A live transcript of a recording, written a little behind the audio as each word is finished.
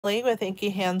with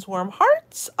Inky Hands Warm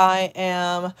Hearts. I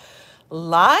am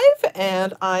live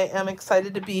and I am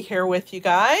excited to be here with you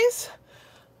guys.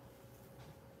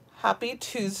 Happy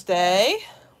Tuesday.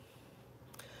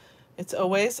 It's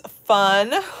always fun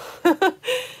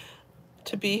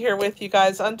to be here with you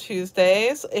guys on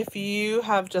Tuesdays. If you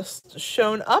have just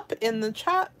shown up in the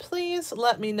chat, please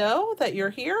let me know that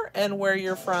you're here and where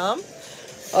you're from.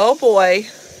 Oh boy.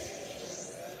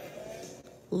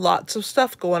 Lots of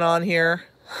stuff going on here.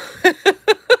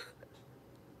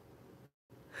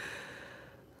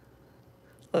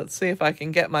 Let's see if I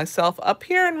can get myself up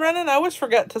here and running. I always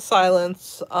forget to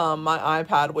silence my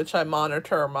iPad, which I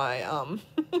monitor my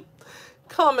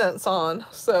comments on.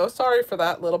 So sorry for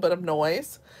that little bit of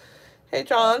noise. Hey,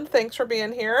 John, thanks for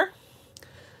being here.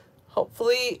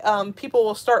 Hopefully people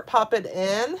will start popping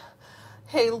in.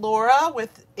 Hey, Laura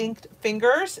with Inked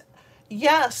Fingers.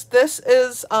 Yes, this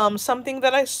is something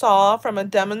that I saw from a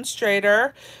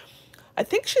demonstrator. I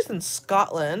think she's in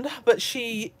Scotland, but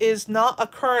she is not a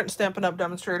current Stampin' Up!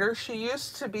 Demonstrator. She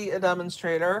used to be a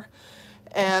demonstrator,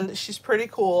 and she's pretty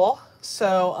cool.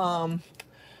 So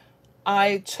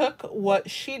I took what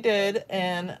she did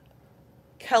and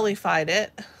Kellyfied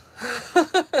it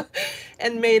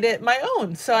and made it my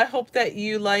own. So I hope that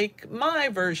you like my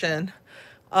version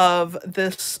of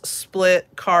this split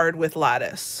card with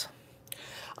lattice.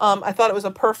 I thought it was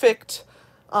a perfect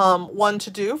one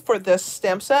to do for this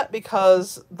stamp set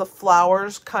because the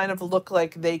flowers kind of look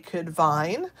like they could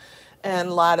vine,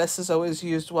 and lattice is always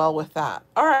used well with that.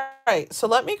 All right, so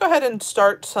let me go ahead and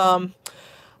start some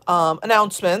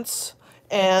announcements,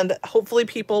 and hopefully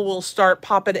people will start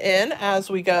popping in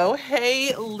as we go.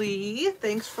 Hey, Lee,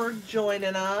 thanks for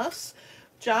joining us.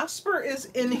 Jasper is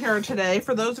in here today.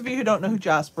 For those of you who don't know who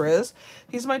Jasper is,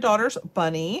 he's my daughter's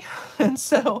bunny, and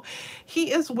so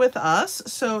he is with us.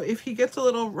 So if he gets a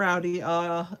little rowdy,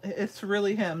 it's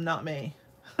really him, not me.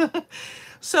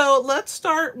 So let's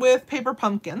start with Paper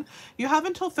Pumpkin. You have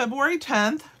until February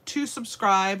 10th to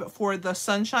subscribe for the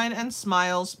Sunshine and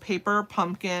Smiles Paper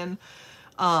Pumpkin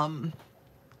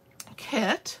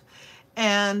kit,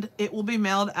 and it will be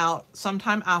mailed out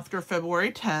sometime after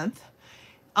February 10th.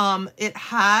 It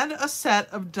had a set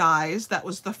of dies. That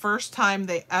was the first time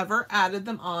they ever added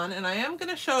them on, and I am going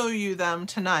to show you them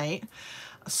tonight.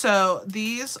 So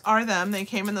these are them. They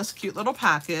came in this cute little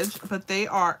package, but they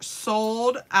are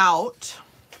sold out.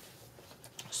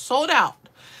 Sold out.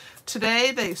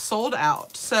 Today they sold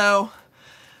out. So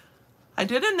I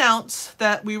did announce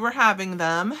that we were having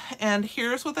them, and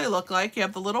here's what they look like. You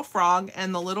have the little frog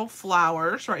and the little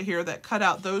flowers right here that cut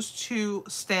out those two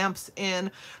stamps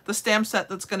in the stamp set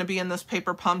that's going to be in this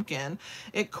Paper Pumpkin.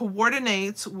 It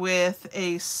coordinates with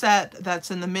a set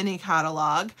that's in the mini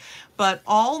catalog, but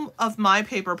all of my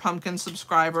Paper Pumpkin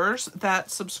subscribers that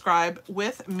subscribe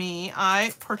with me,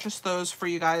 I purchased those for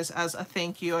you guys as a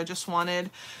thank you. I just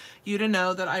wanted you to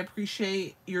know that I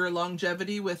appreciate your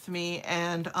longevity with me,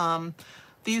 and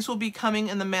these will be coming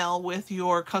in the mail with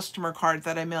your customer card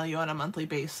that I mail you on a monthly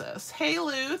basis. Hey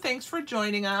Lou, thanks for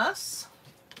joining us.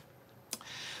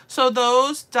 So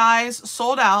those dies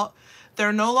sold out.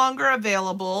 They're no longer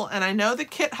available, and I know the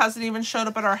kit hasn't even showed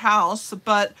up at our house,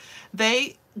 but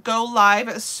they go live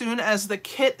as soon as the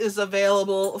kit is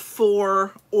available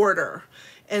for order.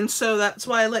 And so that's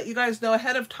why I let you guys know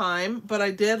ahead of time. But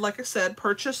I did, like I said,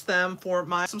 purchase them for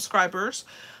my subscribers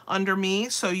under me.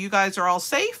 So you guys are all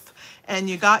safe and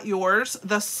you got yours.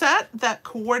 The set that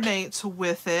coordinates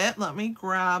with it, let me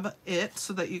grab it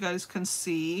so that you guys can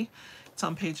see. It's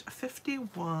on page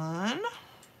 51.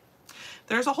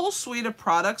 There's a whole suite of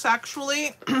products,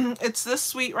 actually. It's this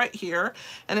suite right here,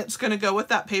 and it's going to go with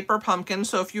that Paper Pumpkin.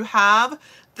 So if you have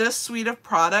this suite of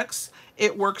products,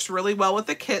 it works really well with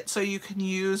the kit, so you can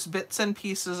use bits and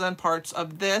pieces and parts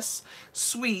of this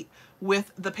suite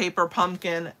with the Paper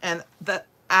Pumpkin. And the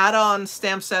add-on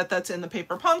stamp set that's in the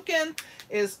Paper Pumpkin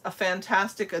is a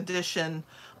fantastic addition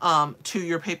to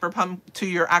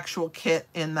your actual kit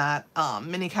in that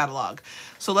mini catalog.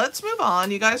 So let's move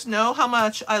on. You guys know how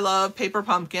much I love Paper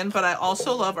Pumpkin, but I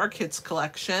also love our kids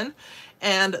collection,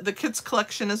 and the kids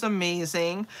collection is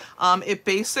amazing. It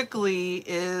basically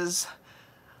is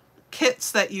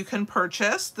kits that you can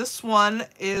purchase. This one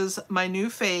is my new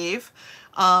fave.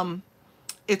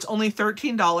 It's only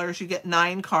 $13. You get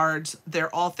 9 cards.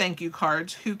 They're all thank you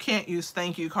cards. Who can't use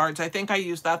thank you cards? I think I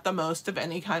use that the most of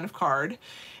any kind of card.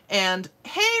 And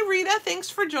hey, Rita, thanks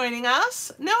for joining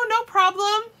us. No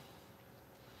problem.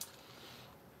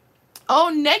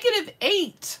 Oh,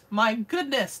 -8. My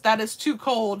goodness, that is too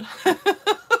cold.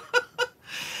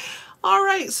 All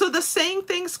right, so the Saying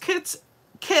Things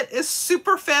kit is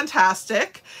super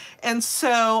fantastic. And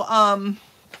so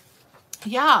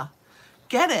Yeah,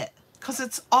 get it, because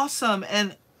it's awesome,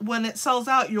 and when it sells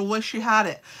out, you'll wish you had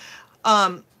it.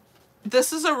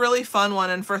 This is a really fun one,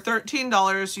 and for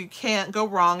 $13, you can't go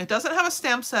wrong. It doesn't have a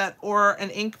stamp set or an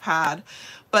ink pad,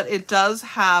 but it does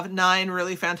have 9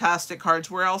 really fantastic cards.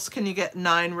 Where else can you get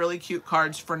 9 really cute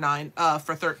cards for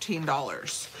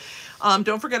 $13?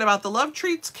 Don't forget about the Love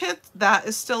Treats kit. That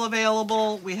is still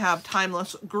available. We have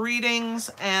Timeless Greetings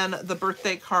and the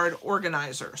Birthday Card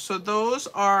Organizer. So those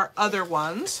are other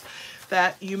ones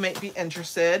that you may be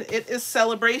interested. It is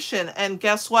Celebration, and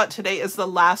guess what? Today is the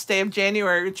last day of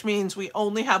January, which means we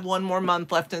only have 1 more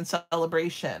month left in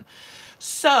Celebration.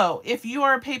 So if you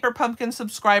are a Paper Pumpkin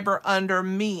subscriber under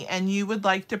me and you would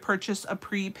like to purchase a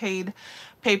prepaid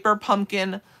Paper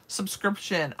Pumpkin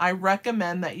subscription, I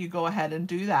recommend that you go ahead and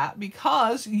do that,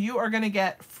 because you are going to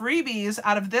get freebies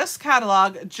out of this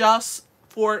catalog just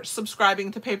for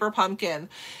subscribing to Paper Pumpkin.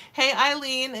 Hey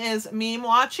Eileen, is Meme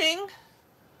watching?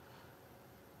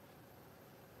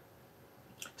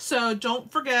 So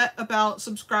don't forget about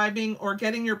subscribing or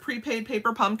getting your prepaid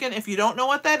Paper Pumpkin. If you don't know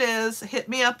what that is, hit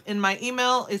me up in my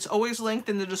email. It's always linked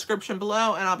in the description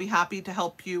below, and I'll be happy to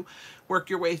help you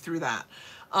work your way through that.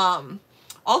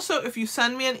 Also, if you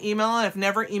send me an email and I've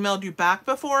never emailed you back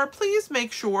before, please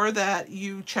make sure that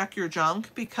you check your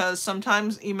junk, because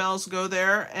sometimes emails go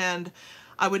there and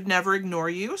I would never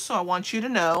ignore you. So I want you to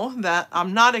know that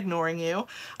I'm not ignoring you.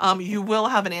 You will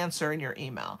have an answer in your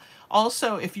email.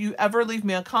 Also, if you ever leave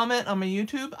me a comment on my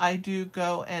YouTube, I do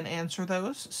go and answer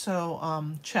those.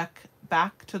 So check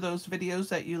back to those videos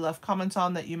that you left comments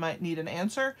on that you might need an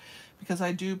answer, because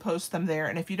I do post them there.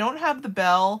 And if you don't have the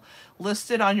bell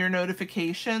listed on your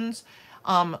notifications,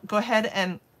 go ahead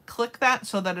and click that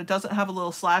so that it doesn't have a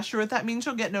little slash through it. That means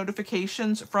you'll get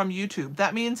notifications from YouTube.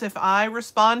 That means if I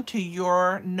respond to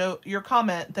your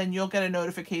comment, then you'll get a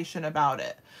notification about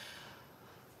it.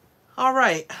 All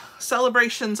right,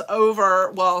 Celebration's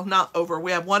over. Well, not over.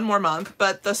 We have 1 more month,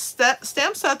 but the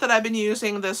stamp set that I've been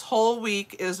using this whole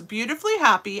week is Beautifully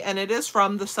Happy, and it is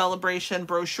from the Celebration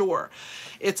brochure.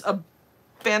 It's a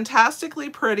fantastically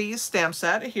pretty stamp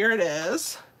set. Here it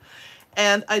is.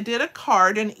 And I did a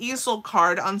card, an easel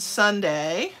card on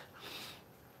Sunday.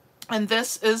 And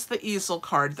this is the easel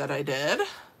card that I did.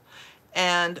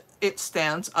 And it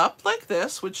stands up like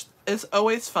this, which is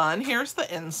always fun. Here's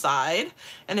the inside.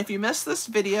 And if you missed this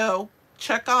video,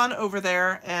 check on over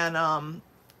there and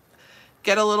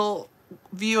get a little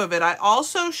view of it. I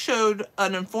also showed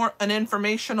an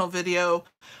informational video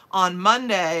on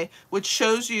Monday, which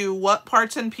shows you what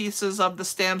parts and pieces of the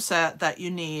stamp set that you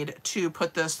need to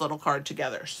put this little card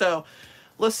together. So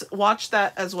let's watch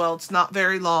that as well. It's not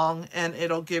very long, and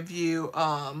it'll give you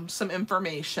some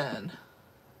information.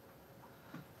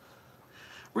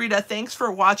 Rita, thanks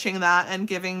for watching that and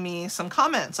giving me some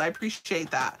comments. I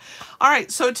appreciate that. All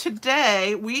right, so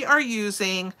today we are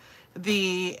using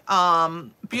the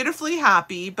Beautifully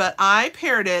Happy, but I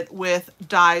paired it with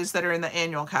dies that are in the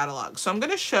annual catalog. So I'm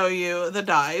going to show you the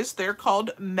dies. They're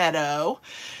called Meadow,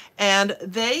 and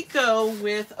they go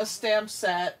with a stamp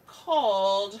set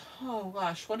called, oh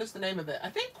gosh, what is the name of it? I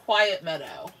think Quiet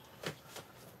Meadow.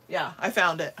 Yeah, I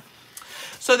found it.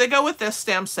 So they go with this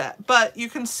stamp set, but you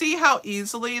can see how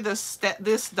easily this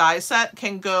die set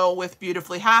can go with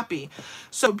Beautifully Happy.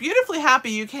 So Beautifully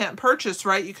Happy you can't purchase,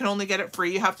 right? You can only get it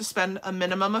free. You have to spend a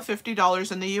minimum of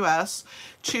 $50 in the US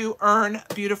to earn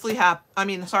Beautifully Happy. I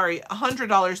mean, sorry,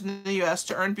 $100 in the US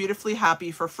to earn Beautifully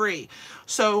Happy for free.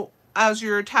 So as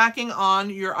you're tacking on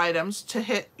your items to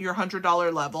hit your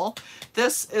 $100 level,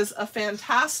 this is a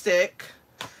fantastic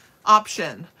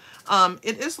option.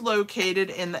 It is located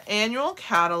in the annual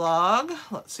catalog.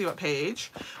 Let's see what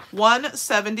page.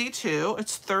 172.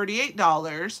 It's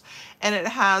 $38. And it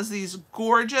has these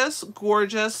gorgeous,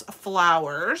 gorgeous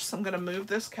flowers. I'm going to move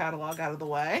this catalog out of the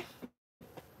way.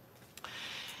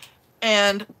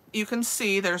 And you can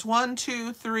see there's 1,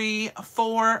 2, 3,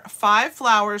 4, 5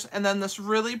 flowers, and then this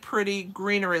really pretty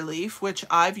greenery leaf, which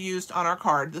I've used on our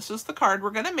card. This is the card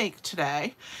we're going to make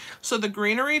today. So the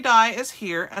greenery die is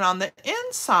here, and on the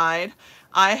inside,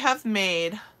 I have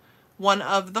made one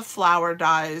of the flower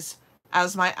dies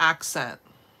as my accent.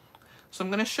 So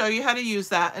I'm going to show you how to use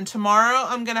that, and tomorrow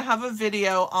I'm going to have a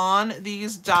video on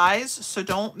these dies, so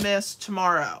don't miss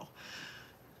tomorrow,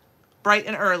 bright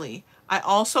and early. I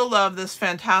also love this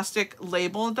fantastic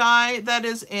label die that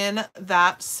is in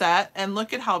that set, and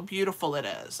look at how beautiful it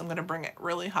is. I'm going to bring it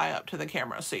really high up to the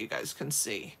camera so you guys can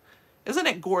see. Isn't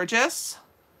it gorgeous?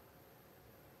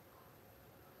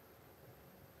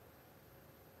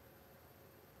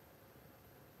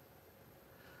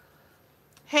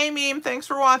 Hey Meme, thanks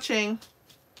for watching.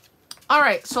 All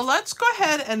right, so let's go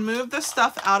ahead and move this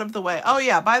stuff out of the way. Oh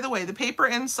yeah, by the way, the paper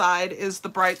inside is the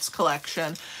Brights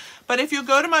collection. But if you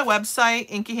go to my website,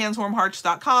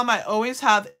 inkyhandswarmhearts.com, I always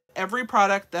have every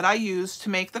product that I use to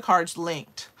make the cards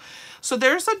linked. So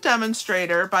there's a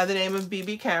demonstrator by the name of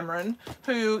BB Cameron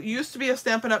who used to be a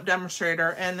Stampin' Up!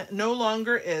 Demonstrator and no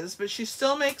longer is, but she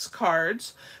still makes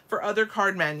cards for other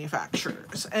card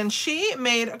manufacturers. And she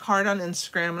made a card on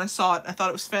Instagram and I saw it. I thought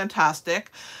it was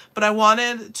fantastic, but I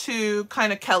wanted to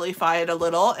kind of Kellyfy it a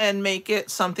little and make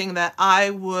it something that I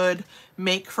would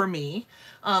make for me.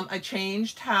 I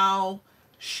changed how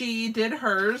she did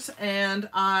hers and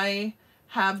I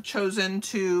have chosen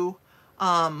to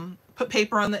put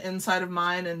paper on the inside of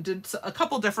mine and did a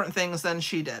couple different things than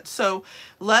she did. So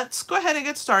let's go ahead and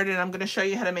get started. I'm going to show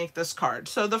you how to make this card.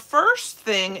 So the first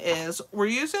thing is we're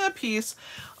using a piece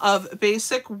of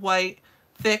basic white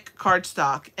thick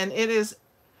cardstock and it is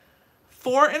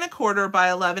 4 1/4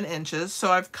 by 11 inches.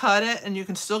 So I've cut it and you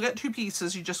can still get 2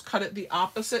 pieces. You just cut it the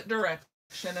opposite direction.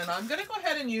 And I'm going to go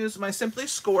ahead and use my Simply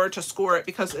Score to score it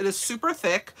because it is super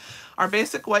thick. Our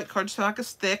basic white cardstock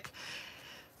is thick.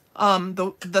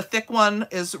 The thick one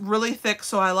is really thick,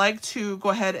 so I like to go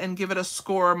ahead and give it a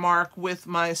score mark with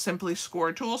my Simply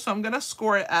Score tool. So I'm going to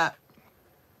score it at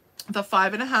the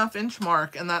 5.5 inch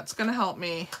mark, and that's going to help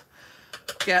me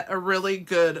get a really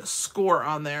good score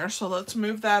on there. So let's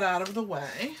move that out of the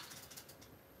way.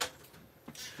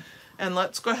 And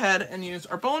let's go ahead and use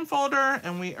our bone folder,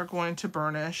 and we are going to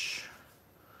burnish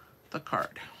the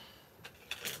card.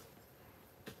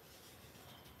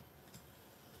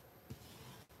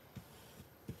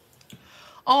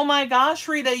 Oh my gosh,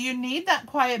 Rita, you need that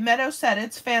Quiet Meadow set.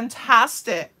 It's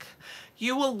fantastic.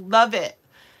 You will love it.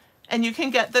 And you can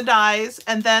get the dies,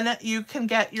 and then you can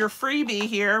get your freebie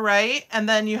here, right? And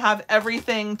then you have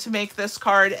everything to make this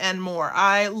card and more.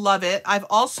 I love it. I've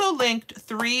also linked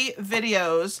 3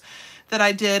 videos that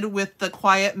I did with the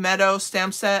Quiet Meadow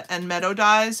stamp set and Meadow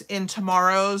dies in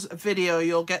tomorrow's video.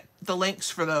 You'll get the links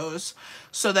for those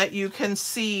so that you can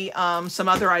see some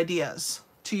other ideas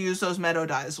to use those Meadow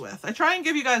dies with. I try and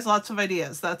give you guys lots of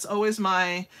ideas. That's always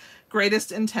my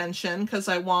greatest intention because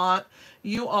I want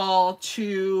you all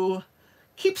to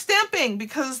keep stamping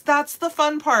because that's the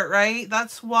fun part, right?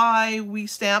 That's why we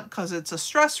stamp, because it's a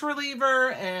stress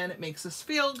reliever and it makes us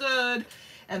feel good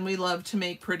and we love to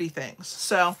make pretty things.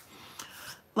 So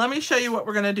let me show you what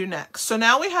we're going to do next. So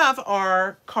now we have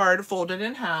our card folded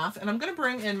in half and I'm going to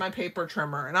bring in my paper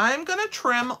trimmer and I'm going to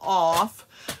trim off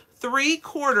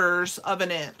 3/4 of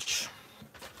an inch.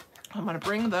 I'm going to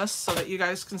bring this so that you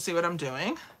guys can see what I'm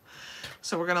doing.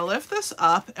 So we're going to lift this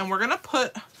up and we're going to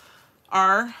put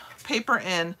our paper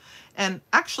in. And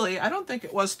actually, I don't think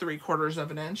it was 3/4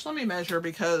 of an inch. Let me measure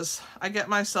because I get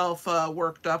myself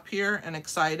worked up here and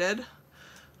excited.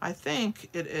 I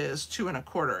think it is 2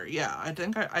 1/4. Yeah, I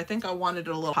think I wanted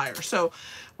it a little higher. So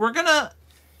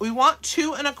we want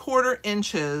 2 1/4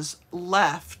 inches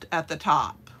left at the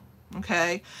top.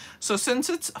 Okay, so since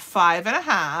it's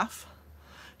 5.5,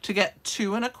 to get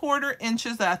 2 1/4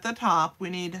 inches at the top, we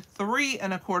need 3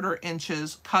 1/4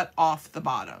 inches cut off the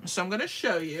bottom. So I'm going to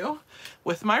show you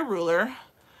with my ruler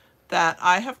that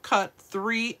I have cut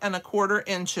 3 1/4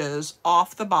 inches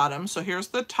off the bottom. So here's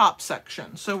the top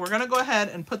section. So we're going to go ahead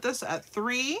and put this at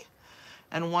 3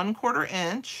 1/4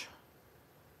 inch.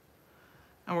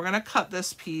 And we're going to cut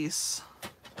this piece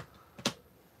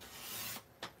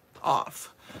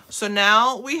off. So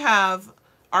now we have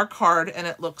our card and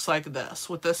it looks like this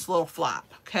with this little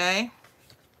flap, okay?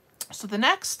 So the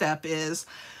next step is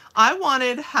I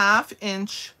wanted 1/2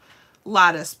 inch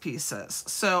lattice pieces.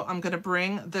 So I'm going to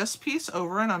bring this piece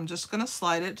over and I'm just going to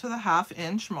slide it to the 1/2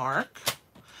 inch mark.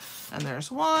 And there's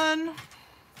 1,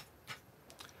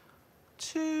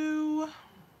 2,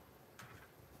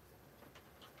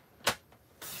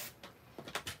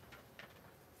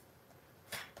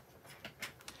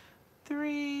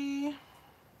 3,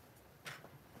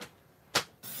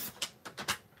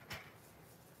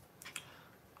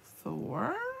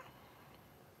 4,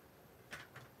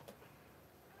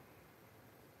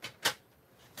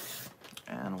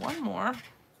 and 1 more,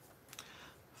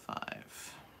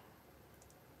 5.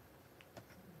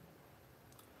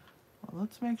 Well,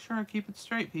 let's make sure I keep it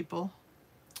straight, people.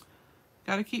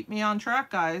 Got to keep me on track,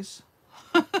 guys.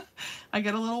 I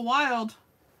get a little wild.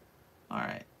 All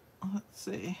right, let's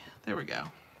see. There we go.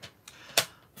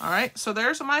 All right, so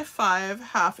there's my 5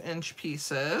 1/2 inch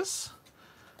pieces.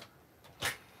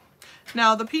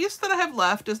 Now the piece that I have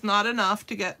left is not enough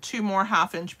to get 2 more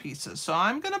 1/2 inch pieces. So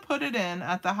I'm going to put it in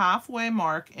at the halfway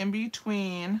mark in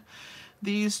between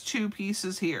these two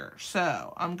pieces here.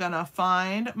 So I'm gonna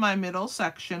find my middle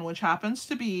section, which happens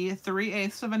to be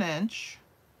 3/8 of an inch.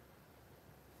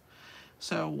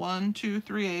 So 1, 2,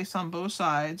 3/8 on both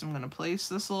sides. I'm gonna place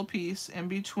this little piece in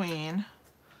between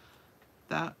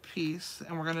that piece,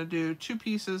 and we're gonna do two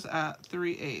pieces at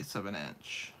 3/8 of an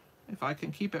inch. If I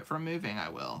can keep it from moving, I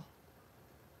will.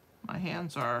 My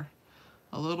hands are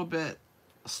a little bit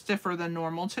stiffer than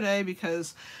normal today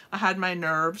because I had my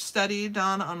nerve study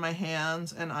done on my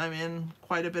hands and I'm in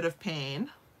quite a bit of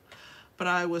pain. But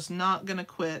I was not gonna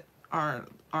quit our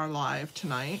live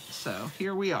tonight, so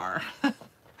here we are.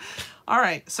 All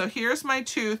right, so here's my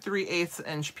two 3/8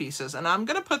 inch pieces, and I'm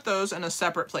gonna put those in a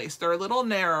separate place. They're a little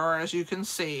narrower, as you can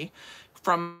see,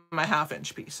 from my 1/2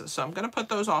 inch pieces. So I'm gonna put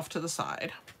those off to the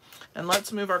side. And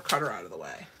let's move our cutter out of the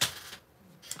way.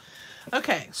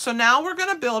 Okay, so now we're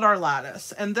gonna build our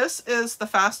lattice, and this is the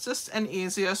fastest and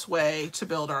easiest way to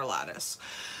build our lattice.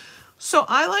 So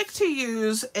I like to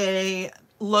use a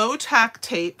low tack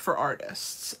tape for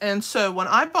artists. And so when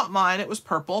I bought mine, it was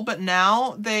purple, but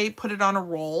now they put it on a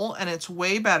roll and it's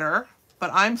way better,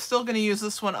 but I'm still gonna use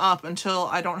this one up until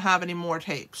I don't have any more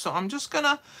tape. So I'm just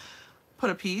gonna put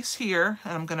a piece here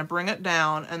and I'm gonna bring it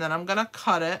down and then I'm gonna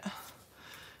cut it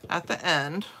at the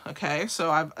end. Okay, so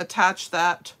I've attached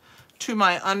that to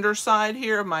my underside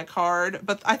here of my card,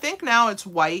 but I think now it's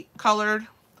white colored.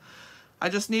 I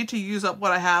just need to use up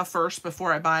what I have first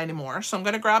before I buy any more. So I'm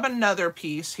gonna grab another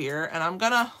piece here and I'm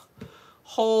gonna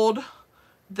hold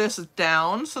this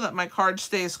down so that my card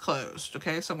stays closed.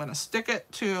 Okay, so I'm gonna stick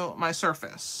it to my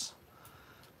surface.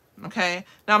 Okay,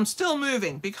 now I'm still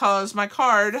moving because my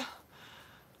card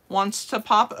wants to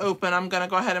pop open. I'm gonna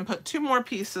go ahead and put two more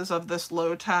pieces of this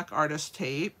low tack artist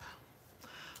tape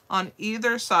on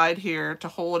either side here to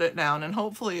hold it down, and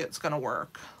hopefully it's gonna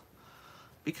work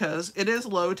because it is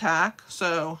low tack,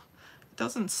 so it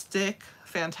doesn't stick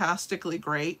fantastically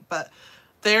great, but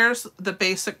there's the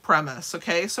basic premise.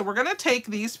 Okay, so we're gonna take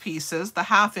these pieces, the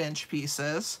 1/2 inch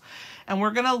pieces, and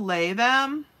we're gonna lay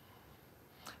them,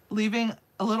 leaving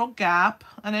a little gap.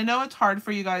 And I know it's hard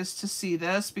for you guys to see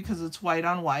this because it's white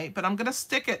on white, but I'm gonna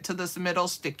stick it to this middle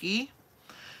sticky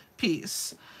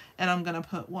piece. And I'm gonna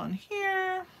put one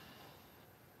here.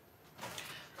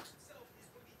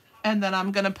 And then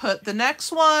I'm gonna put the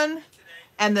next one,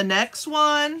 and the next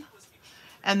one,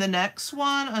 and the next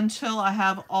one until I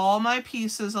have all my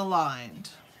pieces aligned.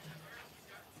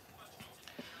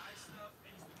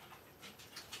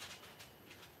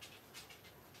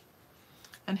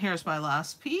 And here's my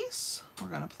last piece. We're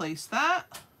gonna place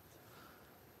that.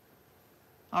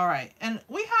 All right, and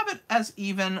we have it as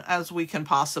even as we can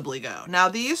possibly go. Now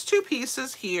these two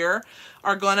pieces here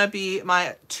are gonna be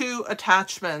my two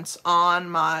attachments on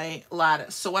my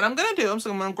lattice. So what I'm gonna do is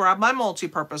I'm gonna grab my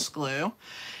multi-purpose glue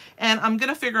and I'm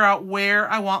gonna figure out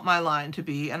where I want my line to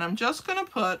be. And I'm just gonna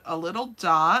put a little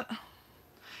dot,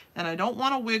 and I don't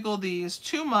wanna wiggle these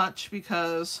too much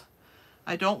because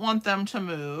I don't want them to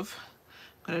move.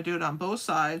 I'm gonna do it on both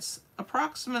sides,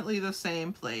 approximately the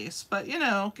same place, but you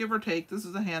know, give or take, this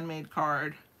is a handmade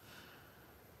card.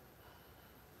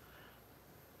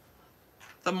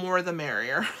 The more the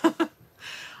merrier.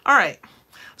 All right,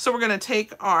 so we're gonna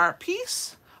take our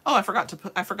piece. Oh, I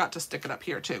forgot to stick it up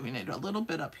here too. We need a little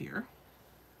bit up here.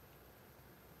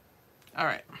 All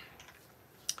right,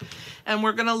 and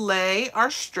we're gonna lay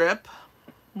our strip.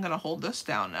 I'm gonna hold this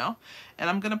down now, and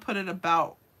I'm gonna put it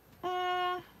about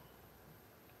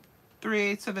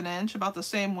 3/8 of an inch, about the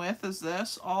same width as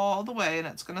this, all the way, and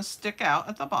it's gonna stick out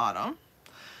at the bottom.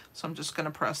 So I'm just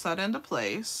gonna press that into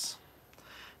place,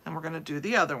 and we're gonna do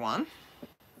the other one.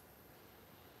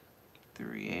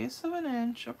 3/8 of an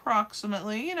inch,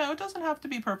 approximately. You know, it doesn't have to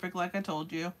be perfect like I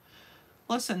told you.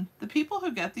 Listen, the people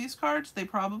who get these cards, they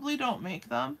probably don't make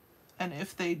them, and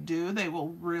if they do, they will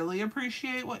really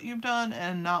appreciate what you've done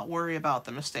and not worry about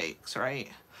the mistakes,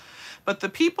 right? But the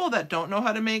people that don't know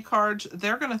how to make cards,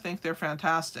 they're gonna think they're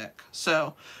fantastic.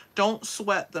 So don't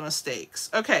sweat the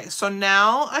mistakes. Okay, so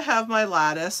now I have my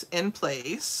lattice in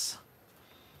place.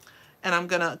 And I'm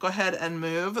gonna go ahead and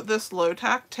move this low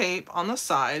tack tape on the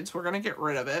sides. We're gonna get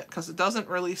rid of it because it doesn't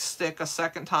really stick a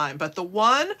second time. But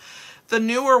the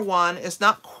newer one is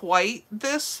not quite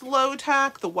this low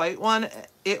tack. The white one,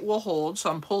 it will hold. So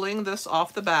I'm pulling this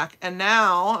off the back. And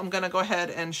now I'm gonna go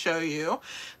ahead and show you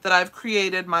that I've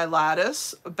created my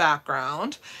lattice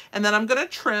background. And then I'm gonna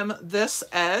trim this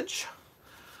edge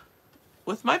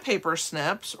with my paper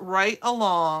snips right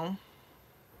along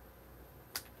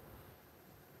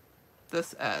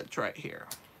this edge right here.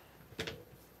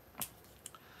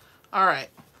 All right,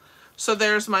 so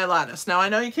there's my lattice. Now I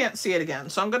know you can't see it again,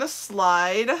 so I'm gonna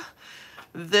slide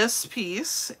this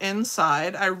piece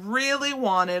inside. I really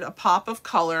wanted a pop of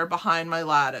color behind my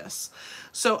lattice.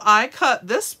 So I cut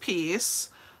this piece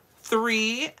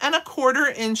 3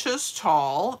 1/4 inches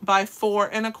tall by 4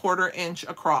 1/4 inch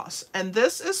across. And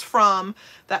this is from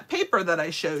that paper that I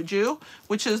showed you,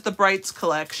 which is the Brights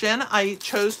collection. I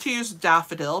chose to use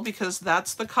Daffodil because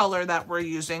that's the color that we're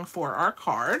using for our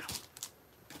card.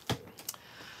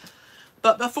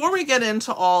 But before we get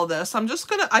into all this, I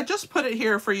just put it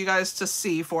here for you guys to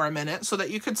see for a minute so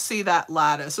that you could see that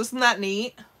lattice. Isn't that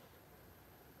neat?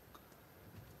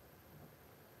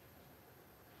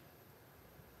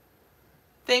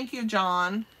 Thank you,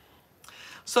 John.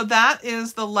 So that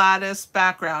is the lattice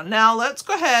background. Now let's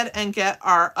go ahead and get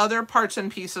our other parts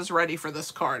and pieces ready for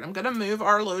this card. I'm going to move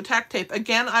our low-tack tape.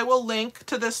 Again, I will link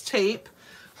to this tape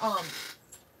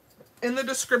in the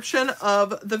description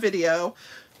of the video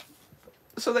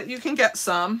so that you can get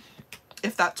some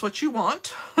if that's what you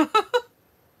want.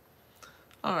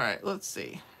 All right, let's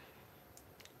see.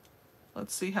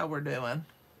 Let's see how we're doing.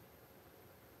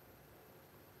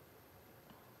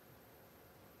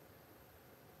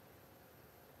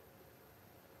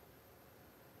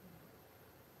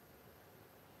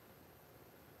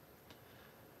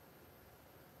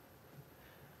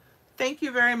 Thank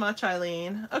you very much,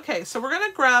 Eileen. Okay, so we're going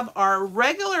to grab our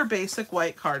regular basic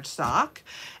white cardstock,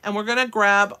 and we're going to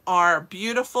grab our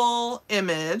beautiful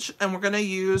image, and we're going to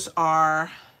use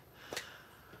our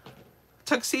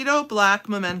Tuxedo Black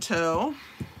Memento,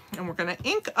 and we're going to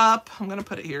ink up. I'm going to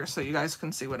put it here so you guys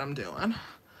can see what I'm doing.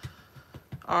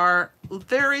 Our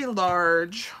very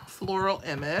large floral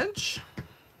image.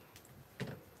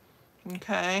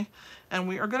 Okay, and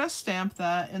we are going to stamp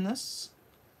that in this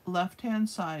left-hand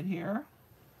side here.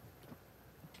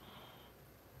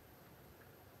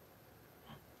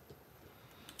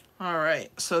 All right,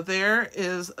 so there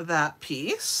is that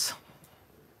piece.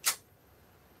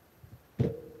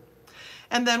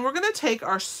 And then we're going to take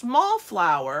our small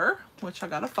flower, which I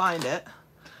got to find it.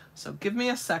 So give me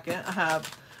a second.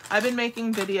 I've been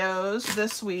making videos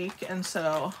this week, and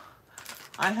so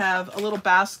I have a little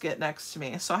basket next to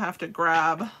me. So I have to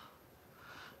grab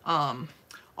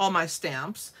all my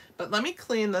stamps. But let me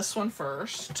clean this one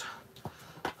first.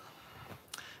 And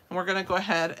we're going to go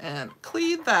ahead and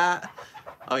clean that.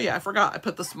 Oh yeah, I forgot I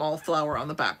put the small flower on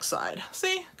the back side.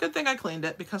 See, good thing I cleaned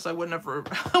it because I wouldn't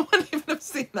even have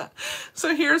seen that.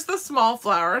 So here's the small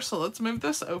flower. So let's move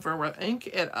this over. We'll ink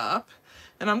it up.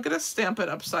 And I'm going to stamp it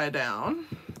upside down.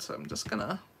 So I'm just going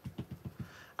to,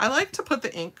 I like to put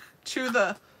the ink to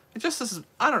the, it just is,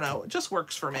 I don't know, it just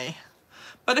works for me.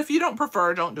 But if you don't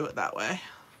prefer, don't do it that way.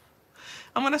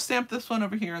 I'm going to stamp this one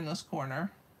over here in this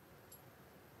corner.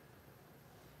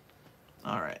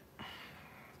 All right.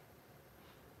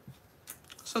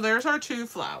 So there's our 2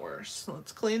 flowers.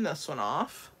 Let's clean this one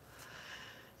off.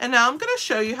 And now I'm going to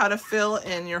show you how to fill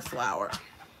in your flower.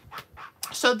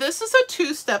 So this is a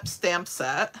 2-step stamp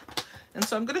set. And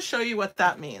so I'm going to show you what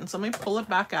that means. Let me pull it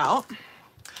back out.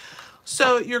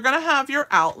 So you're going to have your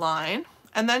outline,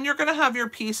 and then you're going to have your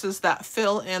pieces that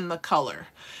fill in the color.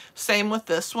 Same with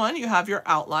this one, you have your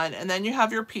outline, and then you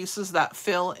have your pieces that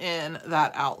fill in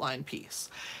that outline piece.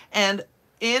 And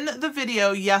in the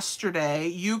video yesterday,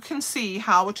 you can see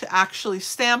how to actually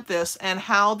stamp this and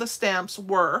how the stamps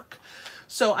work.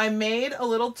 So I made a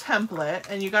little template,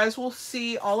 and you guys will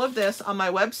see all of this on my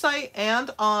website and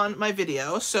on my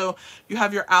video. So you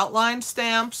have your outline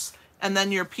stamps and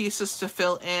then your pieces to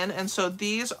fill in. And so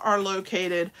these are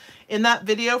located in that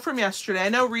video from yesterday. I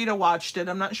know Rita watched it.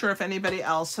 I'm not sure if anybody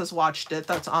else has watched it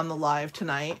that's on the live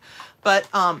tonight, but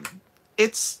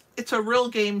it's a real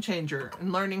game changer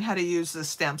in learning how to use this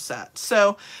stamp set.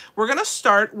 So we're going to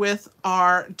start with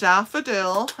our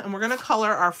daffodil, and we're going to color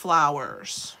our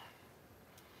flowers.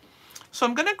 So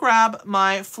I'm going to grab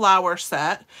my flower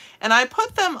set, and I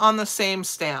put them on the same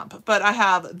stamp, but I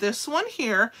have this one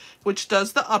here, which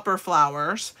does the upper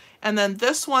flowers, and then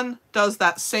this one does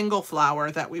that single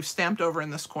flower that we've stamped over in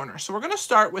this corner. So we're going to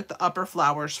start with the upper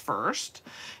flowers first,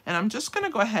 and I'm just going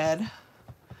to go ahead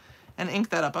and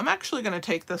ink that up. I'm actually going to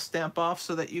take this stamp off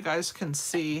so that you guys can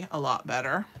see a lot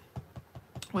better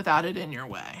without it in your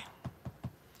way.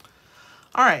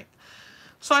 All right.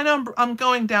 So I know I'm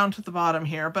going down to the bottom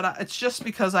here, but it's just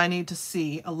because I need to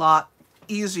see a lot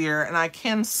easier, and I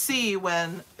can see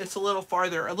when it's a little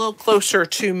farther, a little closer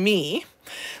to me.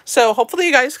 So hopefully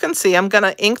you guys can see. I'm going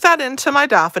to ink that into my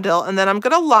daffodil, and then I'm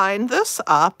going to line this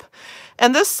up.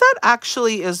 And this set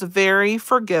actually is very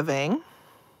forgiving.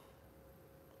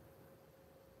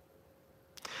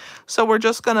 So we're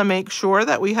just going to make sure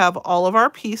that we have all of our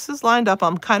pieces lined up.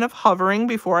 I'm kind of hovering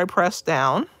before I press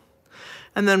down.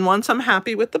 And then once I'm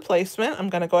happy with the placement, I'm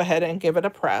going to go ahead and give it a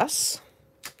press.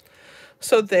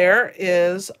 So there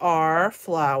is our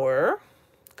flower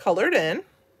colored in.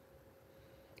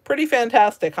 Pretty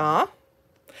fantastic, huh?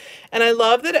 And I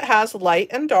love that it has light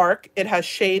and dark. It has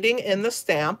shading in the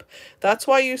stamp. That's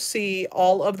why you see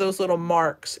all of those little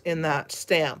marks in that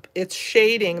stamp. It's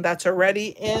shading that's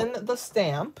already in the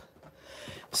stamp.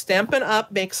 Stampin'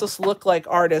 Up makes us look like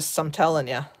artists, I'm telling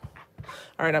you.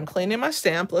 All right, I'm cleaning my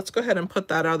stamp. Let's go ahead and put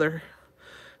that other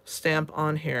stamp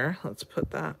on here. Let's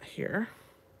put that here.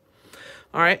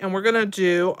 All right, and we're gonna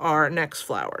do our next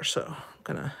flower. So I'm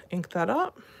gonna ink that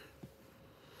up.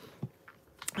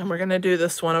 And we're gonna do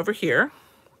this one over here.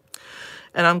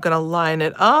 And I'm gonna line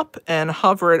it up and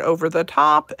hover it over the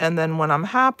top. And then when I'm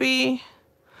happy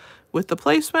with the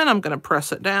placement, I'm gonna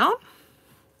press it down.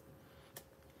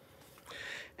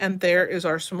 And there is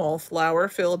our small flower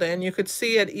filled in. You could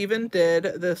see it even did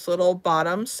this little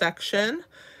bottom section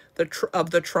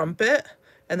of the trumpet.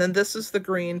 And then this is the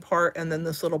green part. And then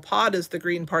this little pod is the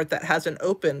green part that hasn't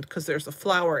opened because there's a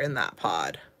flower in that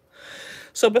pod.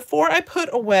 So before I put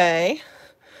away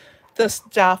this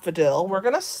daffodil, we're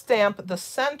going to stamp the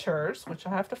centers, which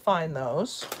I have to find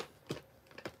those.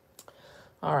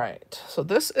 All right. So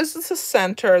this is the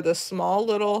center, the small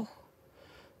little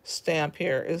stamp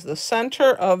here is the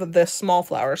center of this small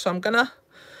flower. So I'm gonna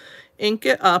ink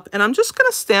it up and I'm just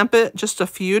gonna stamp it just a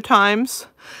few times.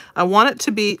 I want it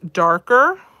to be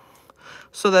darker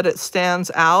so that it stands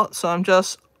out. So I'm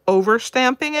just over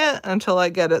stamping it until I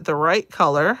get it the right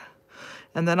color.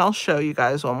 And then I'll show you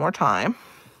guys one more time.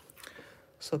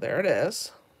 So there it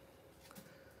is.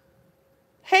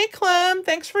 Hey Clem,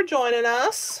 thanks for joining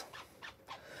us.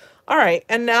 All right,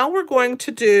 and now we're going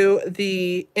to do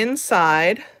the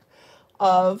inside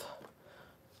of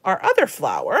our other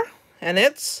flower, and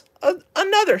it's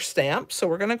another stamp. So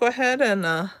we're going to go ahead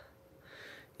and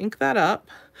ink that up.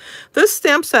 This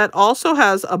stamp set also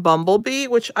has a bumblebee,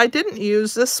 which I didn't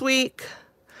use this week,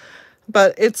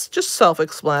 but it's just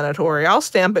self-explanatory. I'll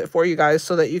stamp it for you guys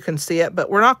so that you can see it, but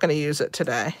we're not going to use it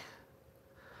today.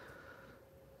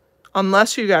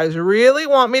 Unless you guys really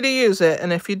want me to use it.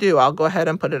 And if you do, I'll go ahead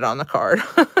and put it on the card.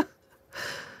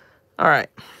 All right.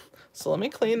 So let me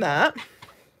clean that.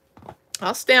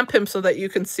 I'll stamp him so that you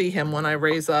can see him when I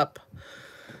raise up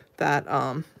that.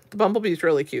 The bumblebee's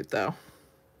really cute though.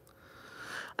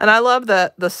 And I love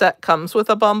that the set comes with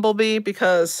a bumblebee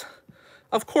because,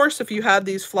 of course, if you had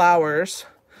these flowers,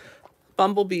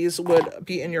 bumblebees would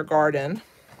be in your garden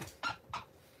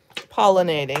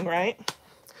pollinating, right?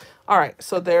 All right,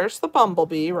 so there's the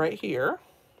bumblebee right here.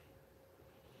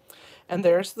 And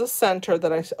there's the center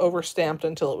that I overstamped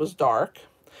until it was dark.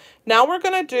 Now we're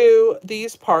going to do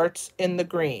these parts in the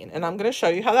green, and I'm going to show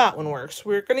you how that one works.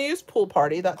 We're going to use Pool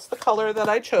Party. That's the color that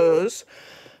I chose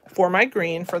for my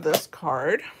green for this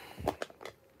card.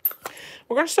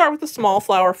 We're going to start with the small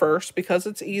flower first because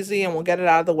it's easy and we'll get it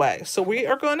out of the way. So we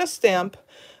are going to stamp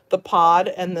the pod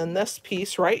and then this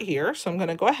piece right here. So I'm going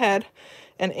to go ahead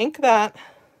and ink that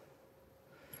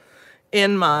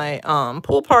in my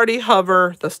Pool Party,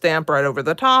 hover the stamp right over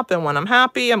the top, and when I'm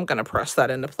happy, I'm going to press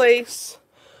that into place.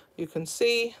 You can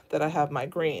see that I have my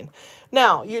green.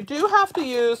 Now, you do have to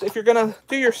use, if you're going to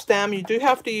do your stem, you do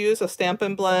have to use a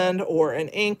Stampin' Blend or an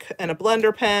ink and a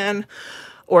blender pen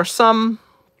or some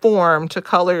form to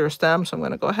color your stem. So I'm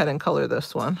going to go ahead and color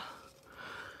this one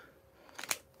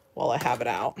while I have it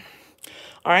out.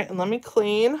 All right, and let me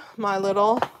clean my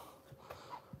little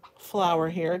flower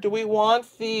here. Do we want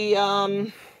the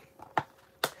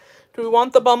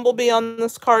bumblebee on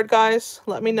this card, guys?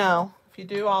 Let me know. If you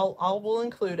do, we'll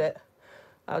include it.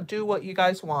 I'll do what you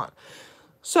guys want.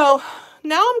 So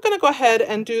now I'm going to go ahead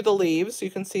and do the leaves.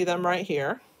 You can see them right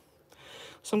here.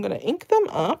 So I'm going to ink them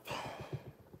up.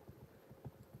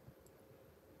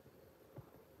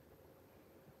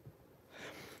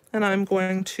 And I'm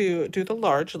going to do the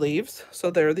large leaves.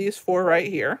 So there are these 4 right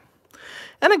here.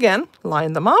 And again,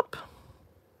 line them up,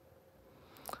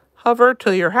 hover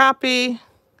till you're happy,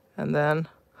 and then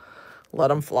let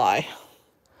them fly.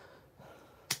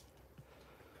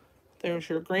 There's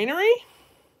your greenery.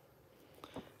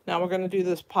 Now we're going to do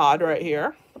this pod right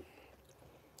here.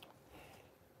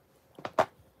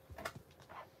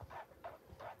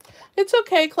 It's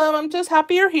okay, Clem. I'm just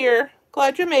happy you're here.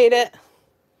 Glad you made it.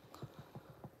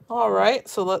 All right,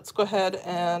 so let's go ahead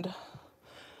and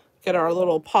get our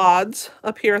little pods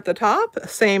up here at the top.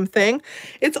 Same thing.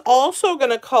 It's also going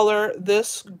to color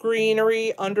this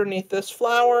greenery underneath this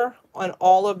flower on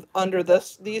all of under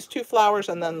these 2 flowers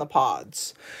and then the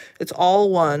pods. It's all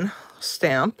one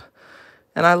stamp.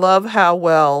 And I love how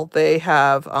well they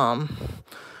have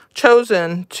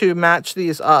chosen to match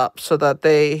these up so that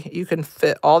you can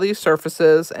fit all these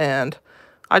surfaces, and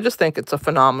I just think it's a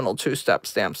phenomenal two-step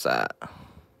stamp set.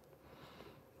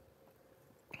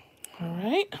 All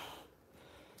right.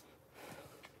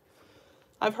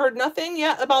 I've heard nothing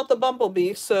yet about the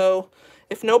bumblebee, so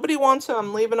if nobody wants them,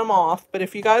 I'm leaving them off. But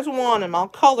if you guys want them, I'll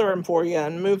color them for you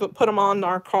and put them on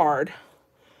our card.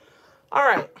 All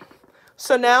right.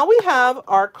 So now we have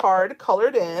our card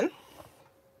colored in.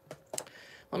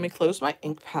 Let me close my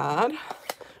ink pad.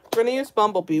 We're going to use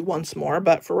Bumblebee once more,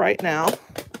 but for right now,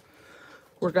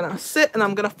 we're going to sit and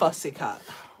I'm going to fussy cut.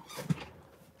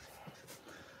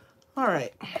 All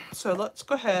right, so let's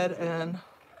go ahead and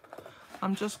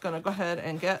I'm just going to go ahead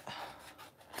and get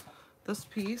this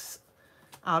piece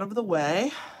out of the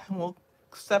way, and we'll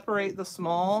separate the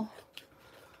small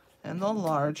and the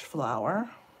large flower.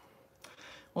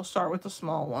 We'll start with the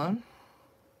small one.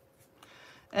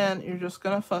 And you're just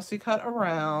going to fussy cut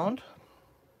around.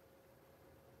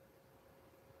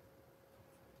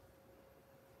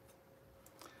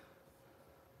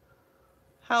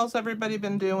 How's everybody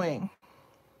been doing?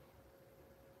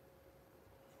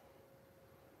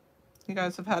 You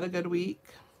guys have had a good week?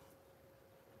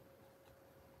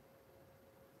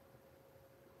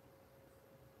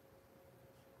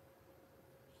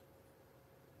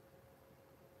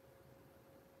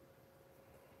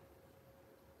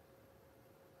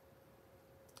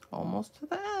 Almost to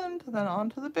the end, then on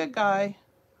to the big guy.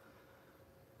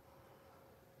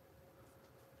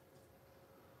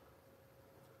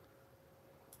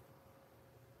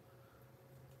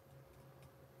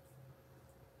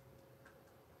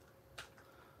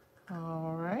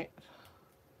 All right.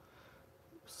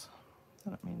 Oops, I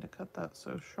didn't mean to cut that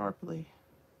so sharply.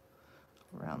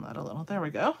 Round that a little. There we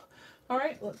go. All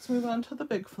right, let's move on to the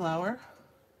big flower.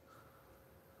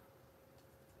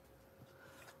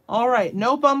 All right,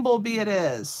 no bumblebee it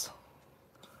is.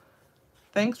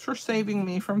 Thanks for saving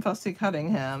me from fussy cutting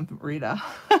him, Rita.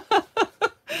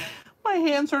 My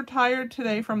hands are tired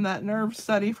today from that nerve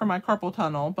study for my carpal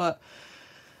tunnel, but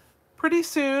pretty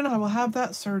soon I will have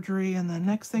that surgery, and then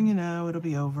next thing you know, it'll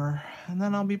be over. And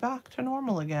then I'll be back to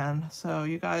normal again. So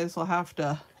you guys will have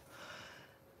to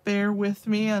bear with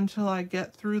me until I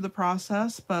get through the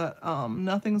process, but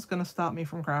nothing's going to stop me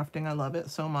from crafting. I love it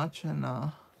so much, and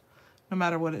no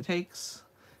matter what it takes,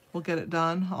 we'll get it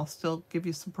done. I'll still give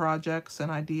you some projects and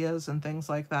ideas and things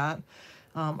like that.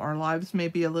 Our lives may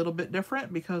be a little bit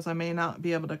different because I may not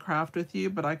be able to craft with you,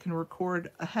 but I can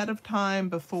record ahead of time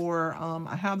before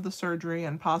I have the surgery,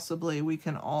 and possibly we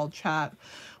can all chat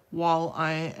while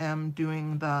I am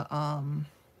doing the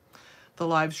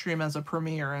live stream as a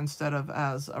premiere instead of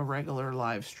as a regular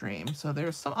live stream. So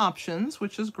there's some options,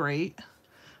 which is great.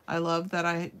 I love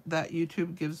that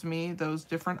YouTube gives me those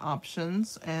different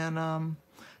options, and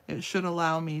it should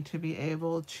allow me to be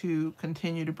able to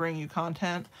continue to bring you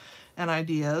content and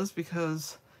ideas,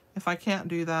 because if I can't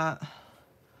do that,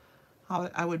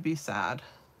 I would be sad.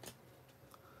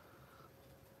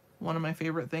 One of my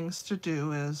favorite things to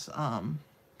do is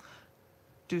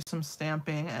do some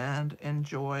stamping and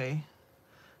enjoy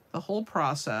the whole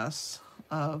process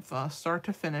of start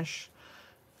to finish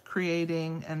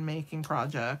creating and making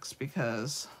projects,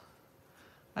 because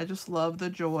I just love the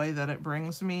joy that it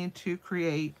brings me to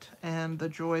create and the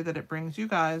joy that it brings you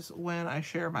guys when I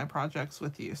share my projects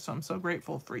with you. So I'm so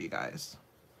grateful for you guys.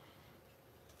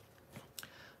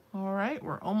 All right,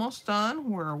 we're almost done.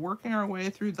 We're working our way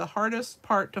through the hardest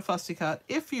part to fussy cut,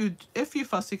 if you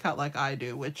fussy cut like I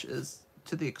do, which is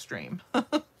to the extreme.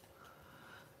 Hi,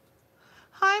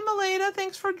 Maleda.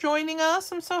 Thanks for joining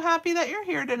us. I'm so happy that you're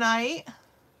here tonight.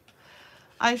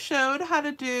 I showed how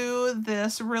to do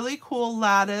this really cool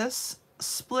lattice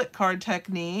split card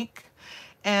technique,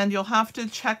 and you'll have to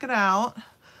check it out.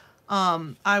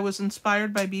 I was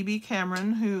inspired by BB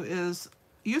Cameron, who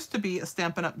used to be a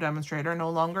Stampin' Up demonstrator,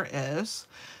 no longer is,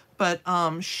 but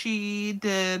she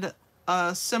did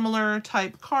a similar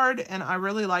type card, and I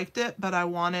really liked it, but I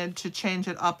wanted to change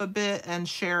it up a bit and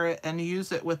share it and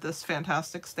use it with this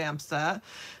fantastic stamp set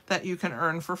that you can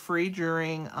earn for free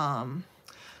during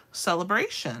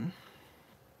celebration.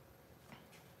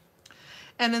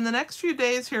 And in the next few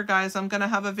days here, guys, I'm going to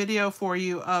have a video for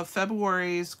you of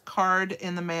February's card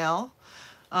in the mail,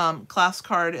 class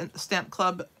card, Stamp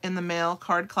Club in the mail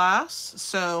card class.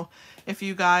 So if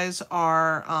you guys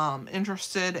are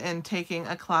interested in taking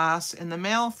a class in the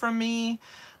mail from me,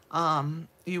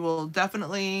 you will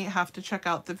definitely have to check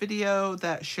out the video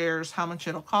that shares how much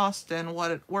it'll cost and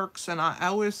what it works. And I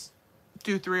always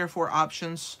do 3 or 4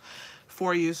 options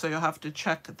for you, so you'll have to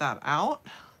check that out.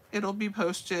 it'll be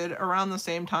posted around the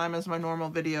same time as my normal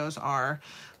videos are.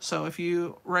 So if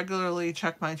you regularly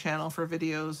check my channel for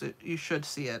videos, you should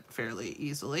see it fairly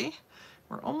easily.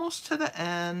 We're almost to the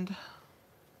end.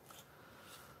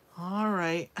 All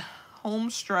right, home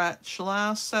stretch,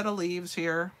 last set of leaves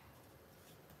here.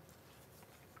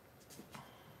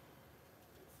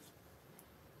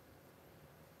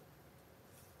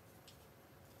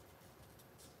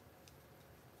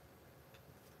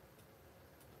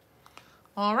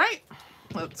 All right,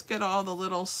 let's get all the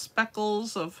little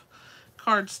speckles of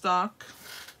cardstock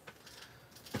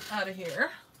out of here.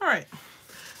 All right,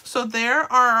 so there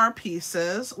are our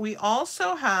pieces. We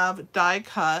also have die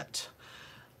cut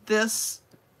this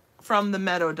from the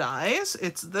Meadow dies.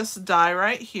 It's this die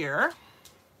right here.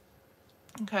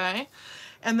 Okay,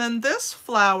 and then this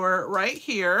flower right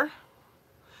here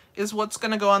is what's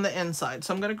going to go on the inside.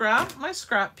 So I'm going to grab my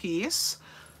scrap piece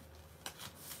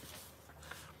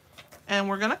and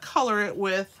we're going to color it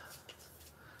with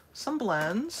some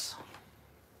blends.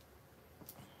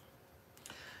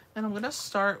 And I'm going to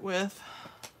start with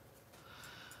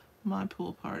my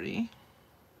pool party.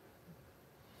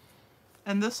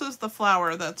 And this is the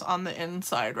flower that's on the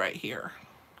inside right here.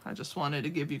 I just wanted to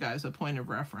give you guys a point of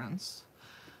reference.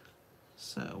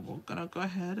 So we're going to go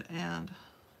ahead and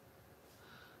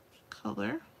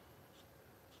color.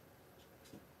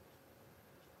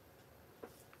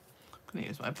 I'm going to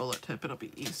use my bullet tip. It'll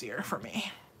be easier for me.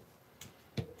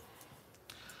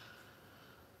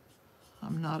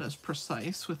 I'm not as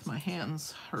precise with my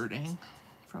hands hurting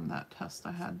from that test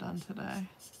I had done today.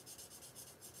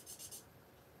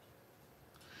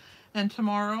 And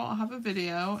tomorrow I'll have a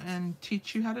video and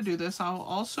teach you how to do this. I'll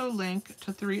also link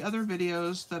to 3 other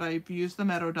videos that I've used the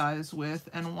Meadow dies with,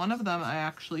 and one of them I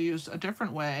actually used a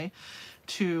different way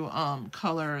to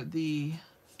color the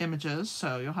images,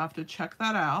 so you'll have to check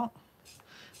that out.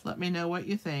 Let me know what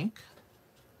you think.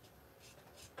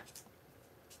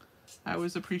 I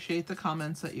always appreciate the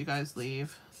comments that you guys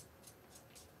leave.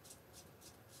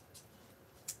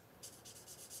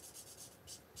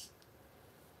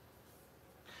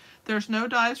 There's no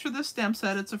dies for this stamp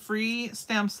set. It's a free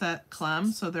stamp set,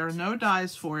 Clem, so there are no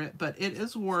dies for it, but it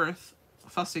is worth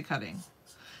fussy cutting.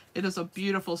 It is a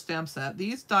beautiful stamp set.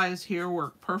 These dies here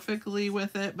work perfectly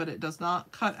with it, but it does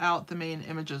not cut out the main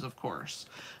images, of course.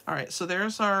 All right, so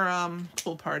there's our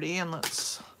pool party, and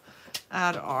let's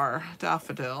add our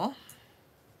daffodil.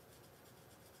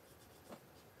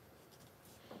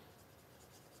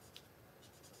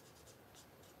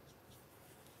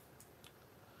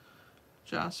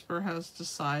 Jasper has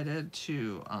decided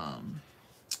to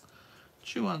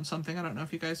chew on something. I don't know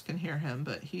if you guys can hear him,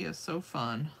 but he is so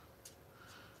fun.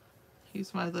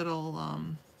 He's my little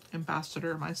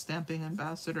ambassador, my stamping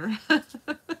ambassador.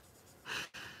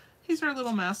 He's our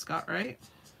little mascot, right?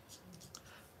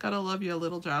 Gotta love you,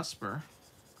 little Jasper.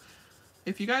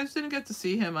 If you guys didn't get to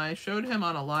see him, I showed him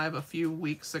on a live a few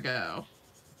weeks ago.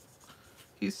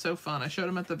 He's so fun. I showed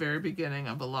him at the very beginning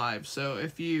of the live. So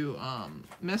if you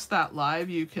missed that live,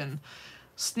 you can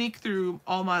sneak through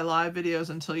all my live videos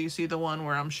until you see the one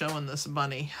where I'm showing this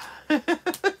bunny.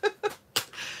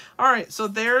 All right, so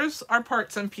there's our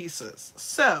parts and pieces.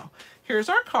 So here's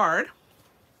our card.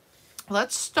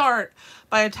 Let's start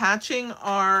by attaching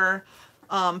our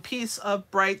piece of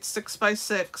bright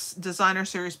 6x6 designer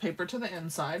series paper to the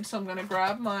inside. So I'm going to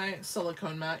grab my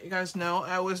silicone mat. You guys know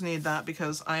I always need that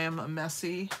because I am a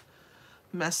messy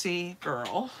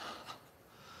girl,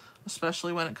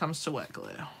 especially when it comes to wet glue.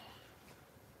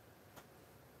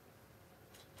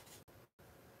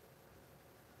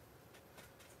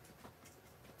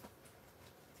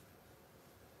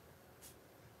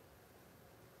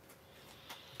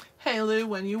 Hey Lou,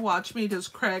 when you watch me, does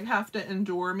Craig have to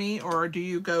endure me, or do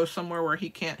you go somewhere where he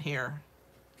can't hear?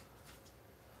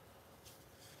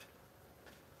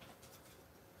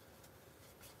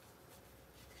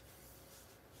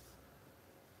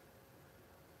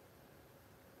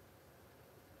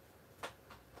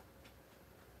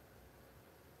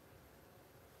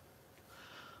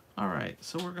 All right,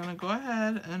 so we're going to go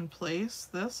ahead and place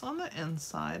this on the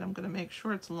inside. I'm going to make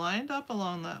sure it's lined up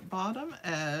along that bottom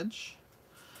edge.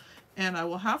 And I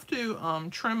will have to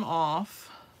trim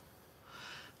off.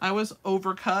 I was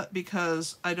overcut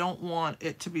because I don't want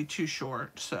it to be too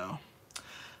short. So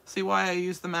see why I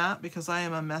use the mat? Because I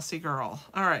am a messy girl.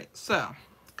 All right, so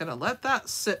gonna let that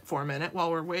sit for a minute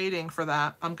while we're waiting for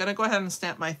that. I'm gonna go ahead and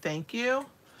stamp my thank you.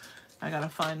 I gotta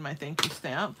find my thank you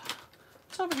stamp.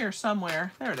 It's over here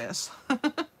somewhere. There it is.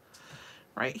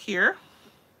 Right here.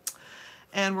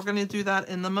 And we're gonna do that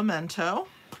in the memento.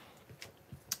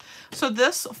 So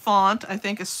this font I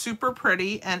think is super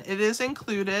pretty, and it is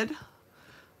included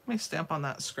Let me stamp on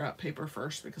that scrap paper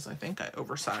first because I think I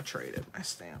oversaturated my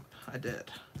stamp. I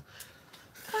did.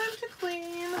 Time to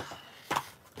clean.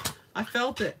 I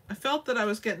felt it. I felt that I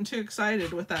was getting too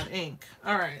excited with that ink.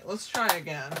 All right, let's try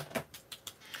again.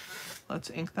 Let's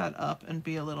ink that up and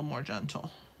be a little more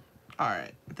gentle. All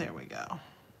right, there we go.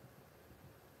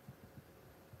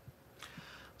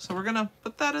 So we're gonna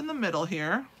put that in the middle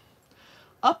here.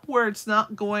 Up where it's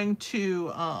not going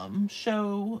to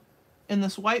show in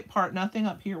this white part, nothing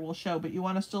up here will show, but you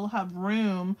want to still have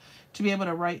room to be able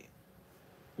to write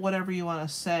whatever you want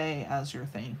to say as your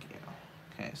thank you.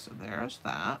 Okay, so there's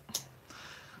that.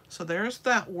 So there's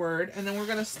that word, and then we're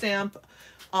going to stamp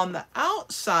on the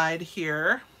outside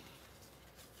here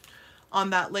on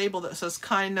that label that says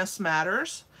kindness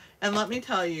matters. And let me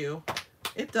tell you,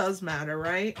 it does matter,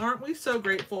 right? Aren't we so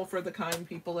grateful for the kind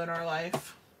people in our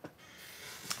life?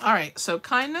 All right, so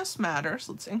kindness matters.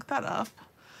 Let's ink that up.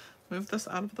 Move this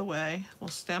out of the way. We'll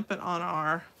stamp it on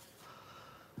our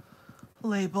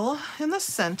label in the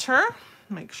center.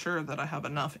 Make sure that I have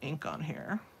enough ink on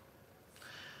here,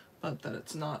 but that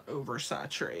it's not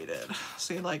oversaturated.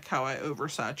 See, like how I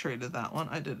oversaturated that one?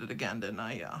 I did it again, didn't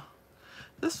I? Yeah.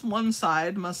 This one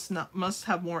side must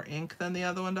have more ink than the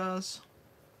other one does.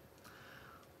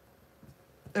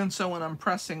 And so when I'm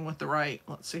pressing with the right,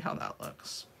 let's see how that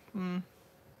looks.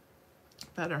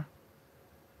 Better.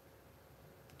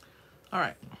 All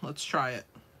right, let's try it.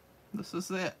 This is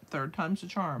it. Third time's a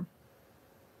charm.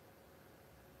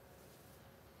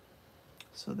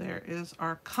 So there is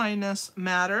our kindness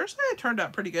matters. It turned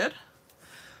out pretty good.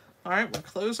 All right, we're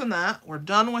closing that. We're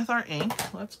done with our ink.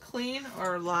 Let's clean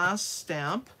our last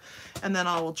stamp, and then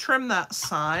I will trim that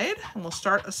side, and we'll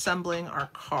start assembling our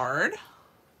card.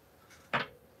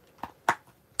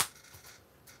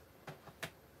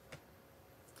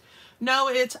 No,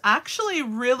 it's actually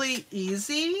really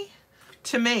easy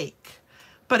to make,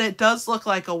 but it does look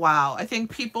like a wow. I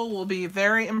think people will be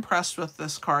very impressed with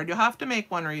this card. You'll have to make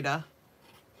one, Rita.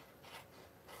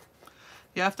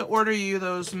 You have to order you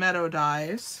those meadow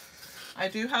dies. I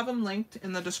do have them linked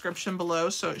in the description below,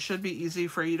 so it should be easy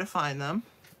for you to find them.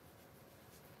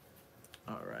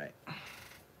 All right.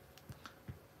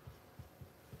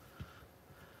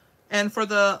 And for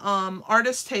the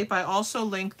artist tape, I also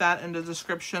link that in the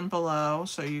description below,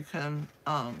 so you can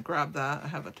grab that. I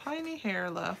have a tiny hair